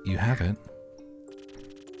 you have it.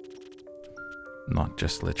 Not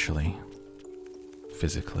just literally.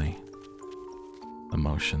 Physically.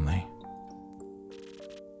 Emotionally.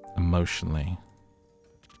 Emotionally.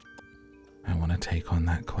 I want to take on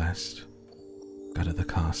that quest. Go to the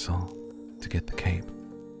castle to get the cape.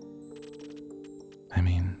 I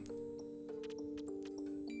mean...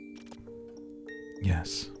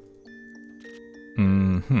 yes.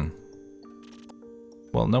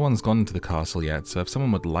 Well, no one's gone to the castle yet, so if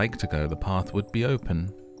someone would like to go, the path would be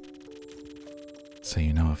open. So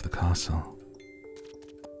you know of the castle?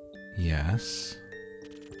 Yes.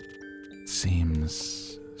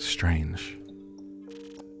 Seems strange.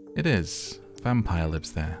 It is. Vampire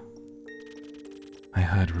lives there. I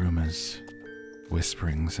heard rumors,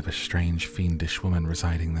 whisperings of a strange fiendish woman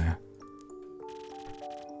residing there.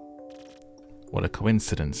 What a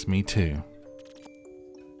coincidence, me too.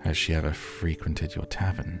 Has she ever frequented your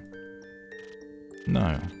tavern?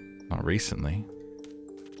 No, not recently.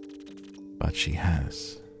 But she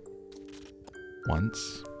has.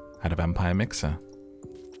 Once, had a vampire mixer.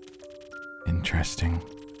 Interesting.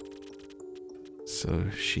 So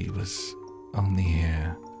she was only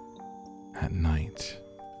here at night.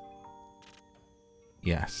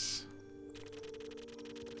 Yes.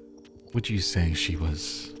 Would you say she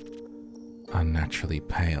was unnaturally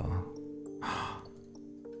pale?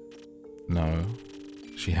 No,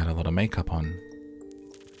 she had a lot of makeup on.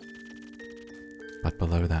 But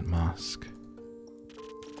below that mask...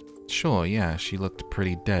 Sure, yeah, she looked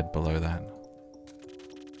pretty dead below that.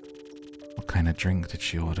 What kind of drink did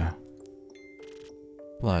she order?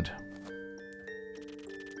 Blood.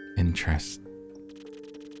 Interest.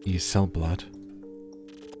 You sell blood?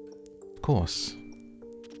 Of course.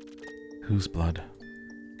 Whose blood?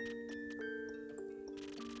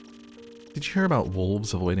 Did you hear about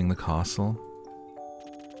wolves avoiding the castle?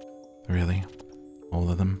 Really? All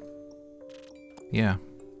of them? Yeah,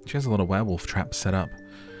 she has a lot of werewolf traps set up,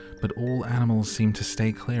 but all animals seem to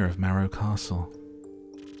stay clear of Marrow Castle.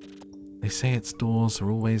 They say its doors are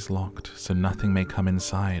always locked, so nothing may come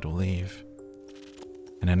inside or leave.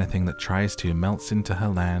 And anything that tries to melts into her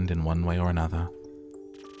land in one way or another.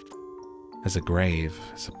 As a grave,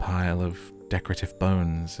 as a pile of decorative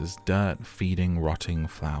bones, as dirt feeding rotting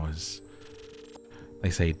flowers. They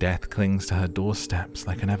say death clings to her doorsteps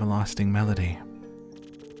like an everlasting melody.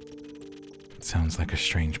 It sounds like a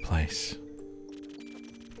strange place.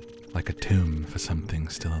 like a tomb for something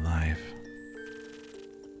still alive.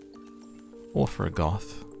 Or for a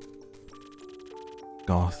goth.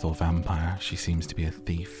 Goth or vampire, she seems to be a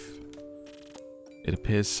thief. It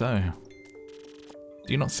appears so.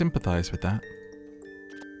 Do you not sympathize with that?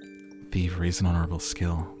 Thievery is an honorable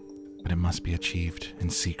skill, but it must be achieved in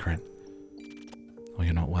secret, or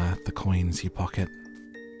you're not worth the coins you pocket.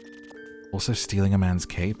 Also, stealing a man's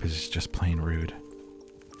cape is just plain rude.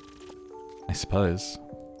 I suppose.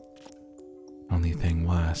 Only thing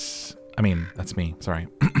worse... I mean, that's me, sorry.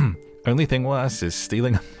 Only thing worse is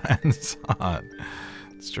stealing a man's heart.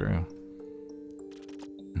 It's true.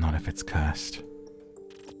 Not if it's cursed.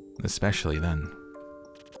 Especially then.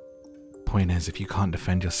 Point is, if you can't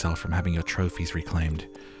defend yourself from having your trophies reclaimed,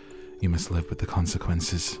 you must live with the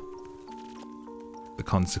consequences. The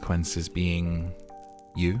consequences being...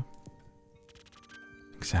 you?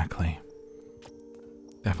 Exactly.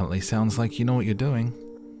 Definitely sounds like you know what you're doing.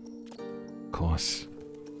 Of course,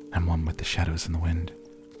 I'm one with the shadows and the wind,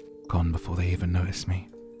 gone before they even notice me.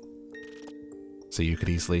 So you could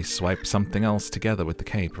easily swipe something else together with the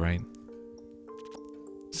cape, right?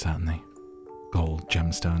 Certainly. Gold,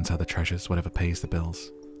 gemstones, other treasures, whatever pays the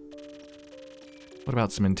bills. What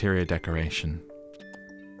about some interior decoration?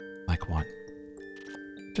 Like what?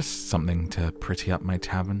 Just something to pretty up my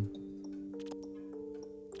tavern?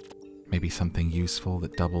 Maybe something useful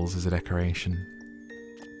that doubles as a decoration?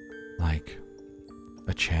 Like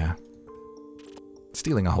a chair.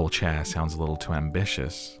 Stealing a whole chair sounds a little too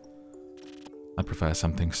ambitious. I'd prefer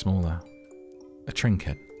something smaller. A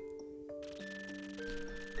trinket.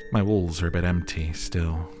 My walls are a bit empty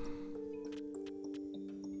still.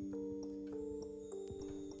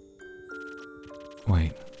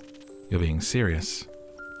 Wait, you're being serious?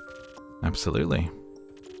 Absolutely.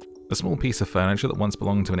 A small piece of furniture that once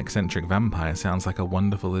belonged to an eccentric vampire sounds like a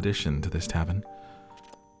wonderful addition to this tavern.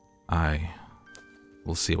 I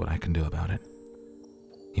will see what I can do about it.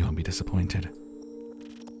 You won't be disappointed.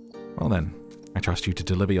 Well then, I trust you to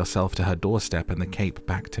deliver yourself to her doorstep and the cape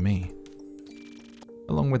back to me,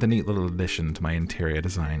 along with a neat little addition to my interior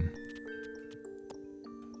design.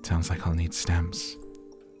 Sounds like I'll need stamps.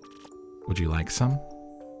 Would you like some?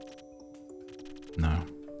 No,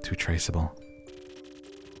 too traceable.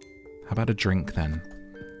 How about a drink then?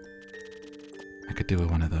 I could do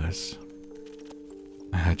with one of those.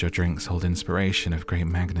 I heard your drinks hold inspiration of great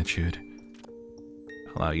magnitude.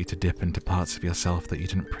 Allow you to dip into parts of yourself that you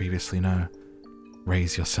didn't previously know.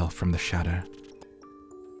 Raise yourself from the shadow.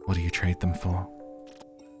 What do you trade them for?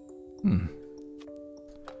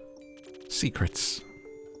 Secrets.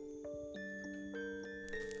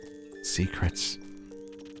 Secrets.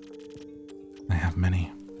 I have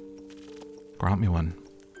many. Grant me one.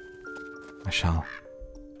 I shall.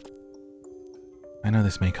 I know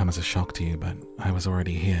this may come as a shock to you, but I was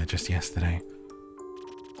already here just yesterday.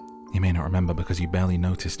 You may not remember because you barely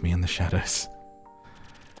noticed me in the shadows.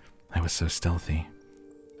 I was so stealthy.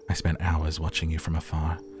 I spent hours watching you from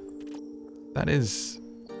afar. That is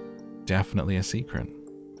definitely a secret.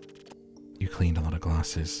 You cleaned a lot of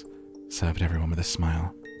glasses, served everyone with a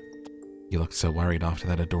smile. You looked so worried after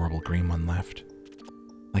that adorable green one left.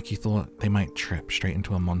 Like you thought they might trip straight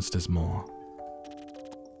into a monster's maw.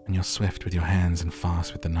 And you're swift with your hands and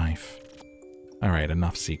fast with the knife. Alright,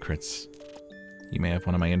 enough secrets. You may have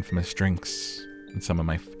one of my infamous drinks, and some of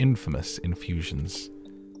my infamous infusions.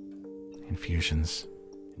 Infusions.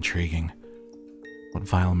 Intriguing. What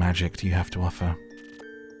vile magic do you have to offer?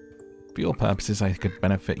 For your purposes, you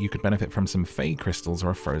could benefit from some fey crystals or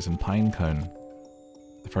a frozen pine cone.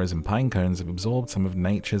 The frozen pine cones have absorbed some of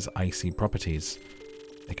nature's icy properties.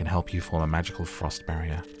 They can help you form a magical frost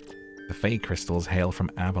barrier. The fey crystals hail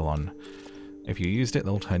from Avalon. If you used it,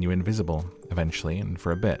 they'll turn you invisible, eventually, and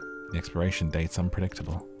for a bit. The expiration date's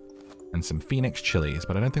unpredictable. And some phoenix chilies,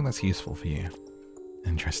 but I don't think that's useful for you.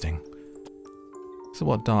 Interesting. So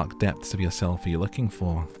what dark depths of yourself are you looking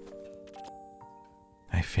for?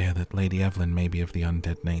 I fear that Lady Evelyn may be of the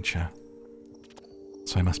undead nature.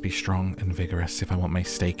 So I must be strong and vigorous if I want my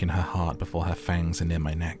stake in her heart before her fangs are near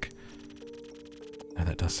my neck. Now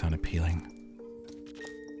that does sound appealing.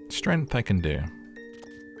 Strength I can do.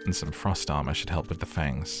 And some frost armor should help with the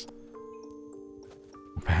fangs.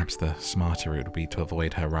 Or perhaps the smarter route would be to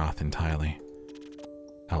avoid her wrath entirely.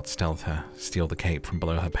 Outstealth her, steal the cape from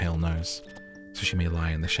below her pale nose, so she may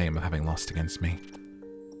lie in the shame of having lost against me.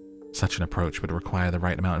 Such an approach would require the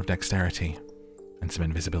right amount of dexterity, and some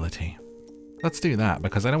invisibility. Let's do that,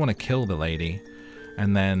 because I don't want to kill the lady,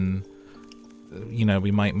 and then, you know,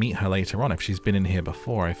 we might meet her later on. If she's been in here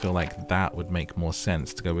before, I feel like that would make more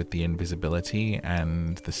sense to go with the invisibility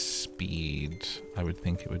and the speed. I would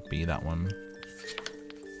think it would be that one.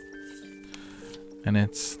 And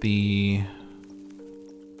it's the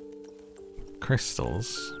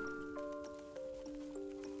crystals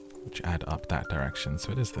which add up that direction.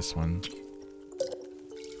 So it is this one.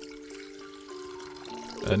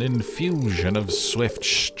 An infusion of swift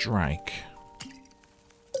strike.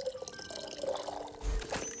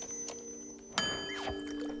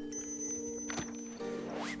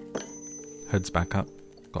 Hood's back up.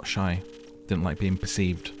 Got shy. Didn't like being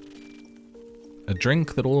perceived. A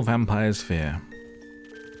drink that all vampires fear.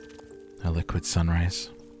 A liquid sunrise.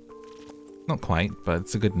 Not quite, but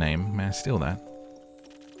it's a good name. May I steal that?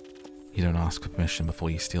 You don't ask for permission before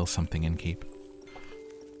you steal something, innkeep.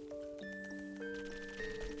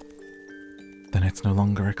 Then it's no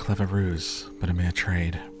longer a clever ruse, but a mere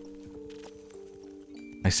trade.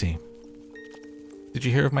 I see. Did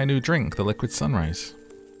you hear of my new drink, the liquid sunrise?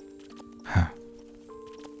 Huh.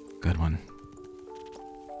 Good one.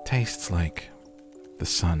 Tastes like the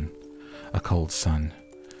sun, a cold sun,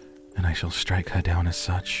 and I shall strike her down as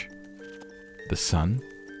such. The sun?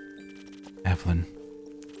 Evelyn.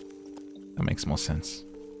 That makes more sense.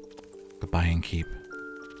 Goodbye, innkeep.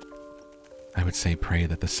 I would say pray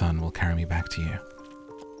that the sun will carry me back to you.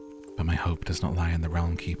 But my hope does not lie in the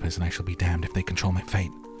realm keepers, and I shall be damned if they control my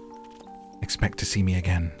fate. Expect to see me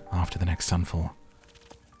again after the next sunfall.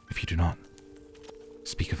 If you do not,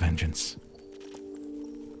 speak of vengeance.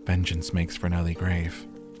 Vengeance makes for an early grave,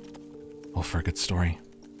 or for a good story.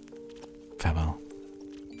 Farewell.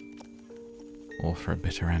 Or for a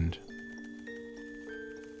bitter end.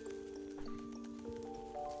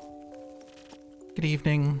 Good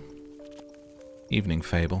evening. Evening,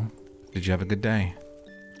 Fable. Did you have a good day?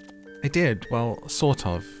 I did, well, sort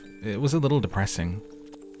of. It was a little depressing.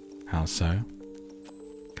 How so?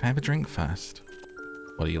 Can I have a drink first?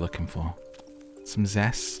 What are you looking for? Some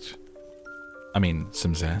zest? I mean,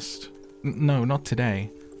 some zest. No, not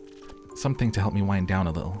today. Something to help me wind down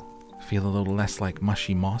a little. Feel a little less like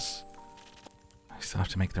mushy moss. I still have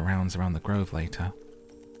to make the rounds around the grove later.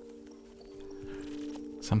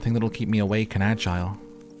 Something that'll keep me awake and agile.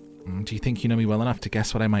 Do you think you know me well enough to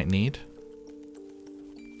guess what I might need?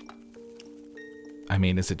 I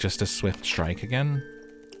mean, is it just a swift strike again?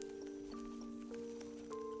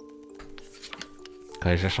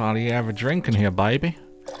 Cause that's all you ever drinking here, baby.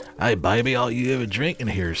 Hey, baby, all you ever drinking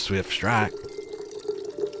here is swift strike.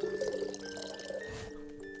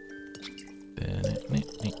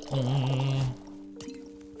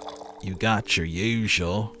 You got your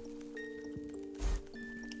usual.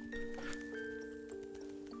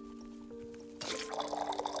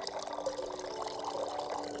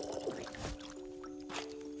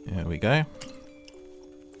 There we go. A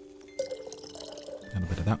little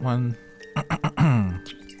bit of that one.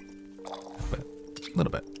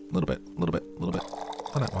 Little bit.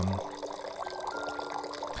 Oh, that one.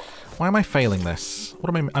 Why am I failing this?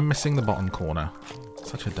 What am I'm missing the bottom corner.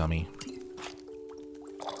 Such a dummy.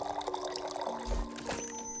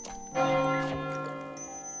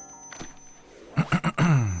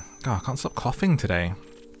 God, I can't stop coughing today.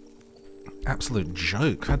 Absolute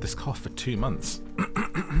joke. I've had this cough for 2 months.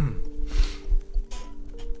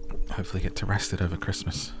 Hopefully get to rest it over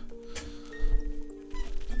Christmas.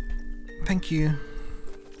 Thank you.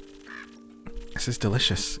 This is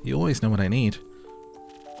delicious. You always know what I need.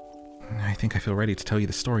 I think I feel ready to tell you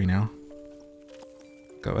the story now.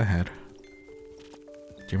 Go ahead.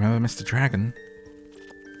 Do you remember Mr. Dragon?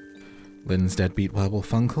 Lynn's deadbeat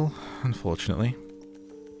werewolf uncle, unfortunately.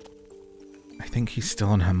 I think he's still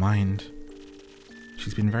on her mind.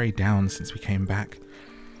 She's been very down since we came back,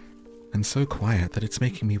 and so quiet that it's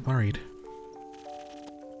making me worried.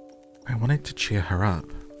 I wanted to cheer her up.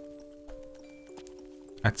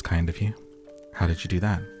 That's kind of you. How did you do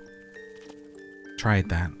that? Tried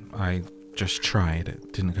that. I just tried.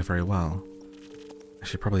 It didn't go very well. I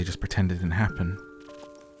should probably just pretend it didn't happen.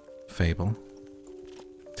 Fable.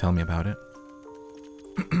 Tell me about it.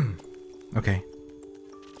 Okay.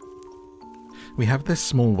 We have this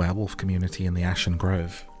small werewolf community in the Ashen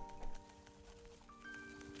Grove.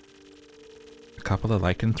 A couple of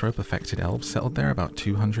lycanthrope-affected elves settled there about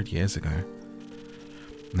 200 years ago.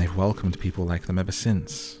 And they've welcomed people like them ever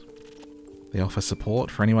since. They offer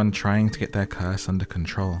support for anyone trying to get their curse under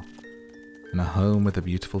control, and a home with a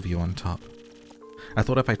beautiful view on top. I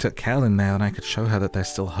thought if I took Kel in there, then I could show her that there's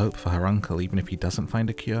still hope for her uncle, even if he doesn't find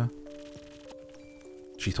a cure.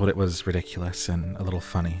 She thought it was ridiculous and a little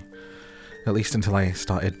funny, at least until I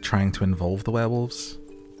started trying to involve the werewolves.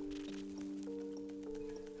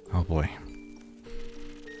 Oh boy.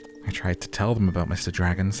 I tried to tell them about Mr.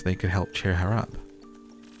 Dragon so they could help cheer her up.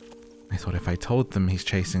 I thought if I told them he's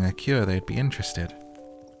chasing a cure, they'd be interested.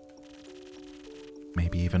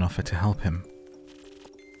 Maybe even offer to help him.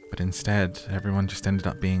 But instead, everyone just ended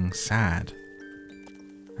up being sad.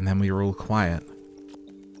 And then we were all quiet.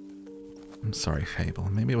 I'm sorry, Fable.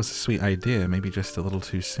 Maybe it was a sweet idea, maybe just a little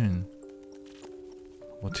too soon.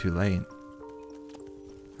 Or too late.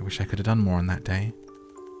 I wish I could have done more on that day.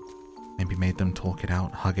 Maybe made them talk it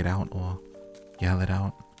out, hug it out, or yell it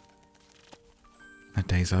out. That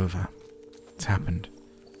day's over. It's happened.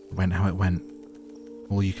 It went how it went.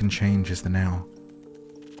 All you can change is the now.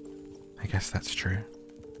 I guess that's true.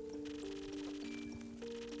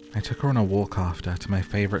 I took her on a walk after to my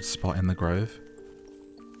favourite spot in the grove.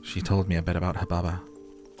 She told me a bit about her baba.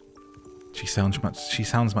 She sounds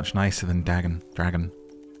much nicer than Dragon.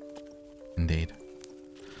 Indeed.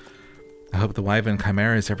 I hope the Wyvern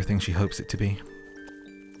Chimera is everything she hopes it to be.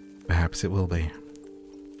 Perhaps it will be.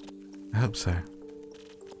 I hope so.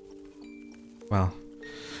 Well,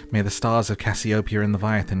 may the stars of Cassiopeia and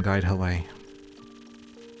Leviathan guide her way.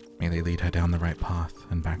 May they lead her down the right path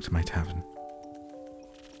and back to my tavern.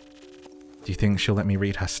 Do you think she'll let me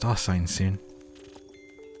read her star sign soon?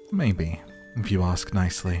 Maybe, if you ask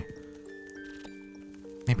nicely.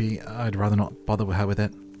 Maybe I'd rather not bother her with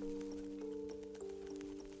it.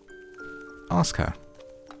 Ask her.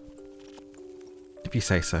 If you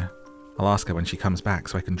say so, I'll ask her when she comes back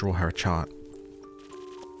so I can draw her a chart.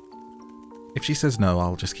 If she says no,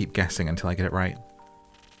 I'll just keep guessing until I get it right.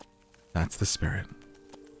 That's the spirit.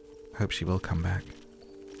 Hope she will come back.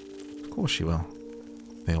 Of course she will.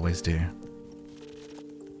 They always do.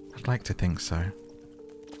 I'd like to think so.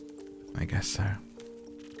 I guess so.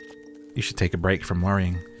 You should take a break from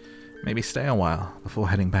worrying. Maybe stay a while before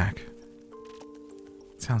heading back.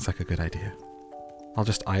 Sounds like a good idea. I'll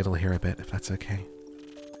just idle here a bit if that's okay.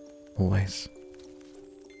 Always.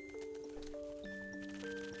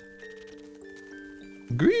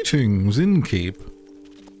 Greetings, Innkeep.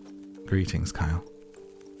 Greetings, Kyle.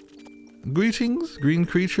 Greetings, green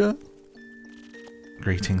creature.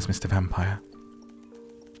 Greetings, Mr. Vampire.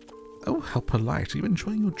 Oh, how polite. Are you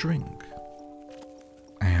enjoying your drink?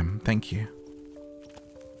 I am, thank you.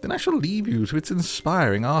 Then I shall leave you to its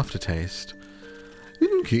inspiring aftertaste.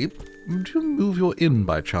 Innkeep, did you move your inn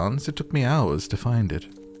by chance? It took me hours to find it.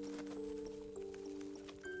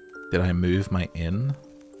 Did I move my inn?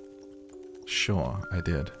 Sure, I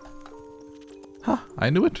did. Ha, I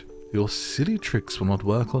knew it. Your silly tricks will not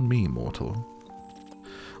work on me, mortal.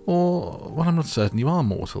 Or, well, I'm not certain you are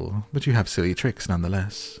mortal, but you have silly tricks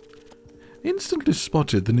nonetheless. Instantly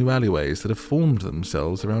spotted the new alleyways that have formed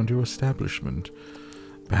themselves around your establishment.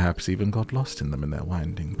 Perhaps even got lost in them in their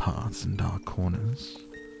winding paths and dark corners.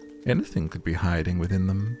 Anything could be hiding within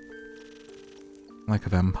them. Like a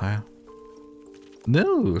vampire.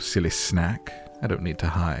 No, silly snack. I don't need to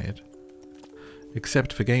hide.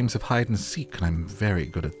 Except for games of hide and seek, and I'm very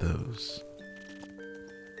good at those.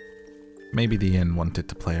 Maybe the inn wanted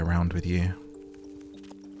to play around with you.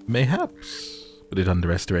 Mayhaps. But it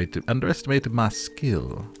underestimated my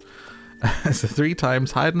skill. As a 3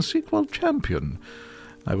 times hide-and-seek world champion,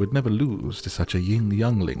 I would never lose to such a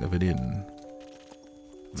youngling of an inn.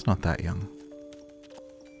 It's not that young.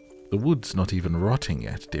 The wood's not even rotting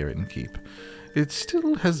yet, dear Innkeep. It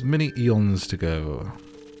still has many eons to go.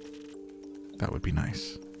 That would be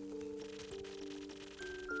nice.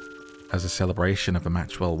 As a celebration of a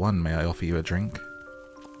match well won, may I offer you a drink?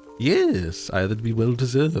 Yes, that'd be well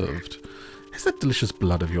deserved. Has that delicious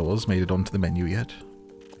blood of yours made it onto the menu yet?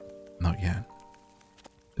 Not yet.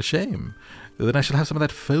 A shame. Then I shall have some of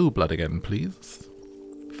that faux blood again, please.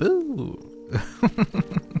 Faux.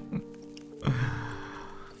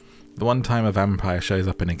 The one time a vampire shows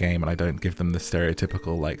up in a game and I don't give them the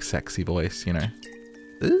stereotypical, like, sexy voice, you know?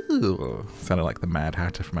 Ooh. Sounded like the Mad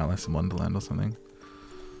Hatter from Alice in Wonderland or something.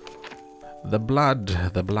 The blood,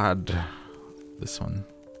 the blood. This one.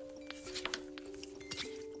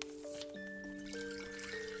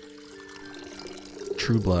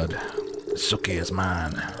 True blood. Suki is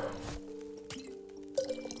mine.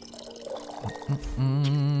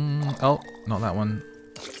 Oh, not that one.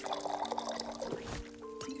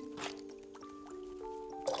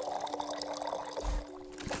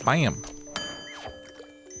 Bam.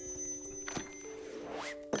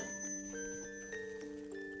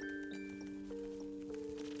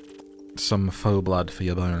 Some faux blood for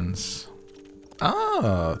your bones.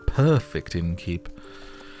 Ah, perfect, Innkeep.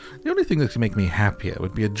 The only thing that could make me happier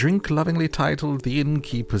would be a drink lovingly titled The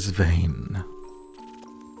Innkeeper's Vein.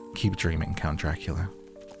 Keep dreaming, Count Dracula.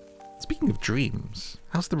 Speaking of dreams,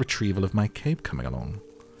 how's the retrieval of my cape coming along?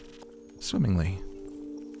 Swimmingly.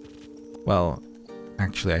 Well,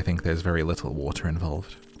 actually I think there's very little water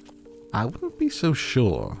involved. I wouldn't be so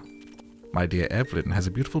sure. My dear Evelyn has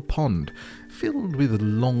a beautiful pond filled with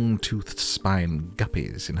long-toothed spine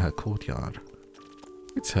guppies in her courtyard.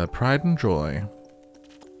 It's her pride and joy.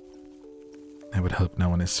 I would hope no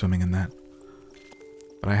one is swimming in that.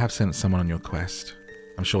 But I have sent someone on your quest.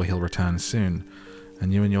 I'm sure he'll return soon,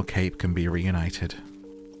 and you and your cape can be reunited.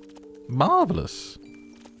 Marvellous!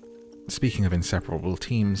 Speaking of inseparable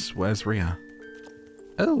teams, where's Rhea?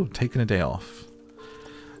 Oh, taking a day off.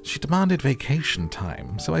 She demanded vacation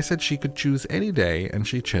time, so I said she could choose any day, and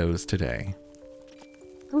she chose today.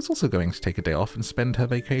 I was also going to take a day off and spend her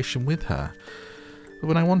vacation with her, but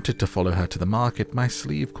when I wanted to follow her to the market, my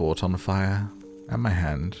sleeve caught on fire, and my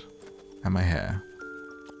hand, and my hair.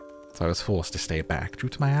 So I was forced to stay back due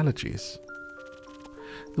to my allergies.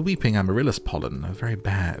 The weeping amaryllis pollen are very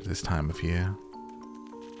bad this time of year.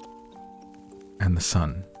 And the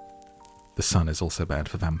sun. The sun is also bad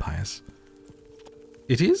for vampires.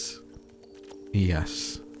 It is?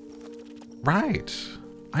 Yes. Right.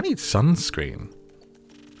 I need sunscreen.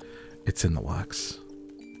 It's in the works.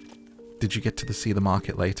 Did you get to see the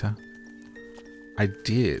market later? I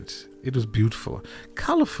did. It was beautiful,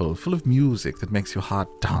 colourful, full of music that makes your heart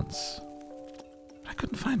dance. I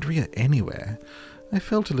couldn't find Rhea anywhere. I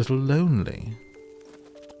felt a little lonely.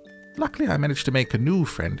 Luckily, I managed to make a new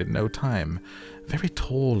friend in no time. Very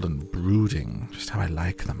tall and brooding, just how I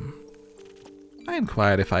like them. I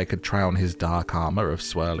inquired if I could try on his dark armour of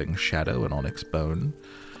swirling shadow and onyx bone,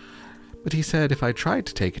 but he said if I tried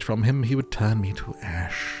to take it from him, he would turn me to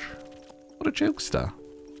ash. What a jokester.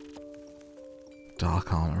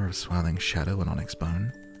 Dark armour of swirling shadow and onyx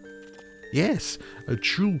bone? Yes, a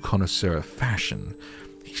true connoisseur of fashion.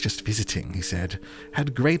 He's just visiting, he said.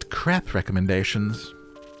 Had great crepe recommendations.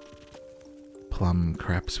 Plum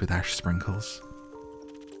crepes with ash sprinkles.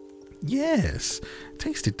 Yes,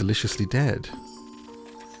 tasted deliciously dead.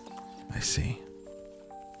 I see.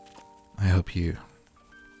 I hope you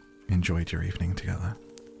enjoyed your evening together.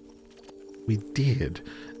 We did,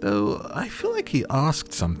 though I feel like he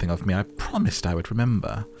asked something of me I promised I would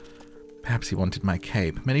remember. Perhaps he wanted my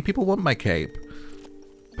cape. Many people want my cape.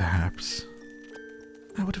 Perhaps.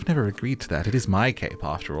 I would have never agreed to that. It is my cape,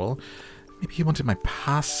 after all. Maybe he wanted my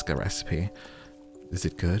pasca recipe. Is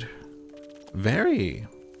it good? Very.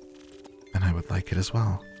 And I would like it as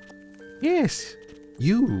well. Yes,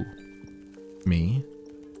 you. Me.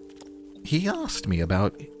 He asked me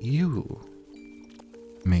about you.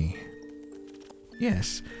 Me.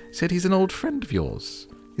 Yes, said he's an old friend of yours.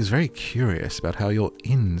 He's very curious about how your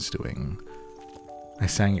inn's doing. I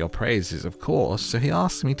sang your praises, of course, so he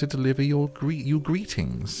asked me to deliver you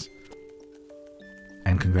greetings.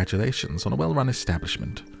 And congratulations on a well-run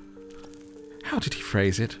establishment. How did he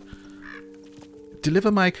phrase it?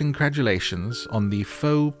 Deliver my congratulations on the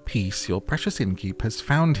faux peace your precious innkeep has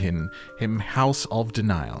found in him House of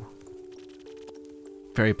Denial.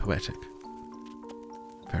 Very poetic.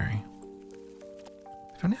 Very.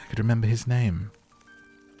 If only I could remember his name.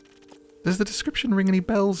 Does the description ring any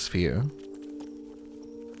bells for you?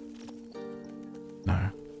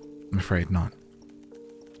 No, I'm afraid not.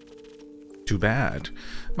 Too bad.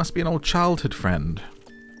 Must be an old childhood friend.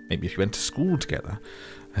 Maybe if you went to school together.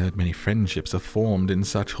 I heard many friendships are formed in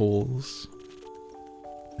such halls.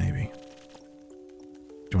 Maybe.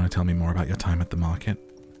 Do you want to tell me more about your time at the market?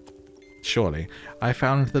 Surely. I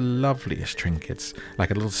found the loveliest trinkets,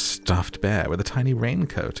 like a little stuffed bear with a tiny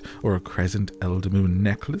raincoat or a crescent elder moon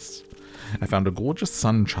necklace. I found a gorgeous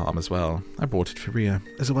sun charm as well. I bought it for Rhea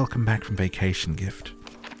as a welcome back from vacation gift.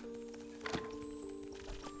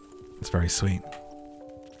 It's very sweet.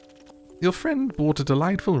 Your friend bought a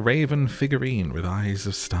delightful raven figurine with eyes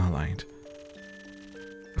of starlight.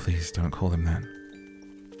 Please don't call him that.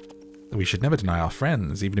 We should never deny our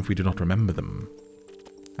friends, even if we do not remember them.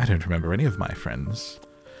 I don't remember any of my friends.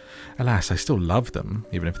 Alas, I still love them,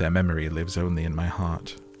 even if their memory lives only in my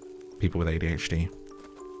heart. People with ADHD.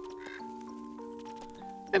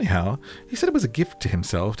 Anyhow, he said it was a gift to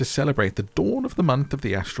himself to celebrate the dawn of the month of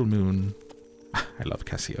the astral moon. I love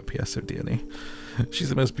Cassiopeia so dearly. She's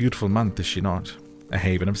the most beautiful month, is she not? A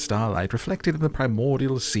haven of starlight reflected in the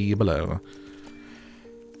primordial sea below.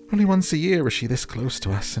 Only once a year is she this close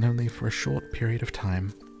to us, and only for a short period of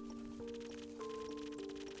time.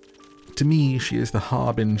 To me, she is the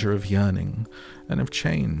harbinger of yearning and of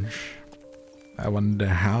change. I wonder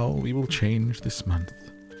how we will change this month.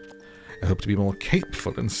 I hope to be more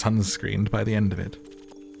capeful and sunscreened by the end of it.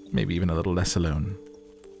 Maybe even a little less alone.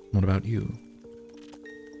 What about you?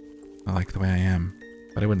 I like the way I am,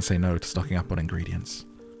 but I wouldn't say no to stocking up on ingredients.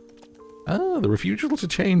 Ah, the refusal to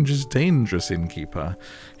change is dangerous, innkeeper.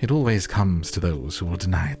 It always comes to those who will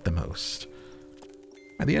deny it the most.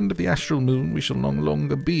 At the end of the astral moon, we shall no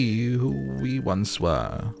longer be who we once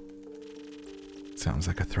were. Sounds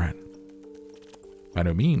like a threat. By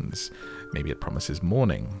no means. Maybe it promises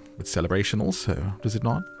mourning, but celebration also, does it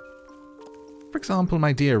not? For example,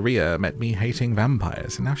 my dear Rhea met me hating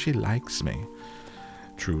vampires, and now she likes me.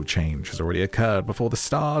 True change has already occurred before the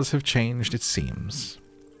stars have changed, it seems.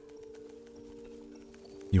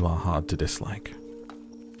 You are hard to dislike.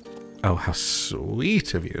 Oh, how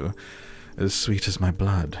sweet of you. As sweet as my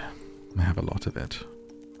blood. I have a lot of it.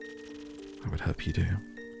 I would hope you do.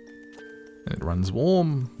 And it runs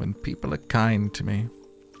warm when people are kind to me.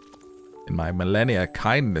 In my millennia,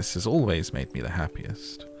 kindness has always made me the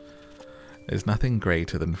happiest. There's nothing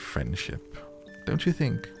greater than friendship, don't you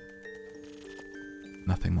think?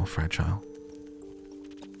 Nothing more fragile.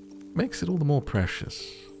 Makes it all the more precious.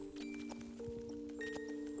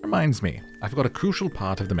 Reminds me, I forgot a crucial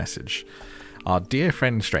part of the message. Our dear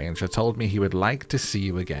friend Stranger told me he would like to see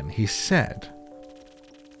you again. He said...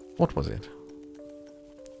 What was it?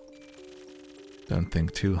 Don't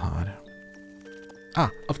think too hard.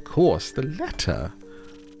 Ah, of course, the letter.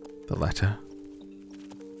 The letter.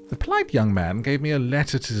 The polite young man gave me a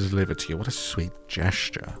letter to deliver to you. What a sweet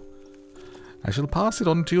gesture. I shall pass it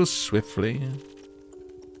on to you swiftly.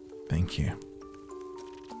 Thank you.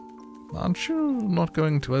 Aren't you not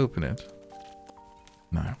going to open it?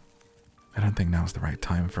 No. I don't think now's the right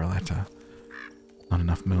time for a letter. Not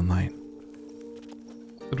enough moonlight.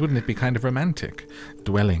 But wouldn't it be kind of romantic,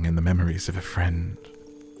 dwelling in the memories of a friend?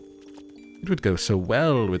 It would go so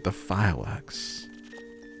well with the fireworks.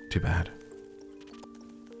 Too bad.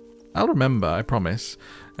 I'll remember, I promise,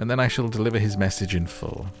 and then I shall deliver his message in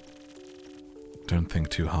full. Don't think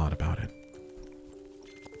too hard about it.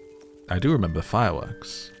 I do remember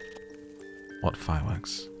fireworks. What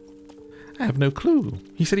fireworks? I have no clue.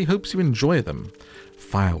 He said he hopes you enjoy them.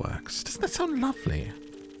 Fireworks. Doesn't that sound lovely?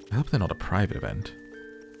 I hope they're not a private event.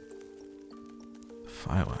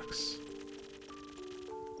 Fireworks.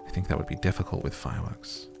 I think that would be difficult with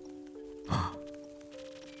fireworks.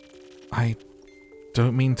 I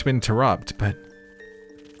don't mean to interrupt, but...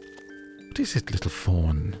 What is it, little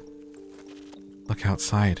fawn? Look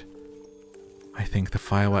outside. I think the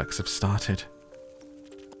fireworks have started.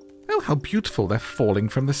 Oh, how beautiful they're falling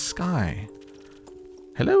from the sky.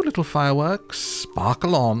 Hello, little fireworks.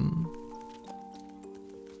 Sparkle on.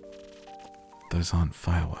 Those aren't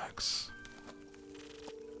fireworks.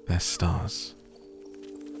 They're stars.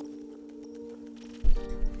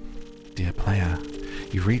 Dear player,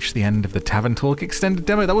 you've reached the end of the Tavern Talk extended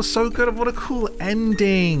demo. That was so good. What a cool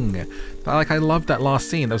ending. I loved that last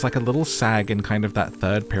scene. There was like a little sag in kind of that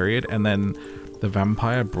third period, and then the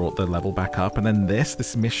vampire brought the level back up, and then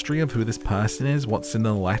this mystery of who this person is, what's in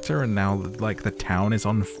the letter, and now like the town is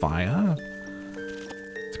on fire.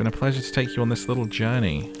 It's been a pleasure to take you on this little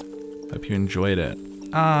journey. Hope you enjoyed it.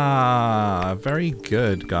 Ah, very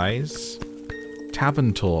good, guys.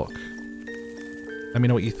 Tavern Talk. Let me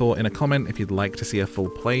know what you thought in a comment if you'd like to see a full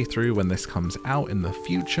playthrough when this comes out in the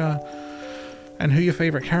future. And who your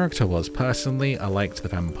favourite character was. Personally, I liked the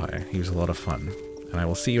vampire. He was a lot of fun. And I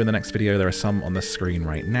will see you in the next video. There are some on the screen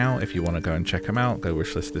right now. If you want to go and check them out, go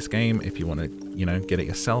wishlist this game. If you want to, you know, get it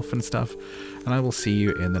yourself and stuff. And I will see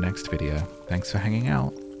you in the next video. Thanks for hanging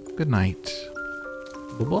out. Good night.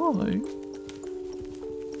 Bye-bye.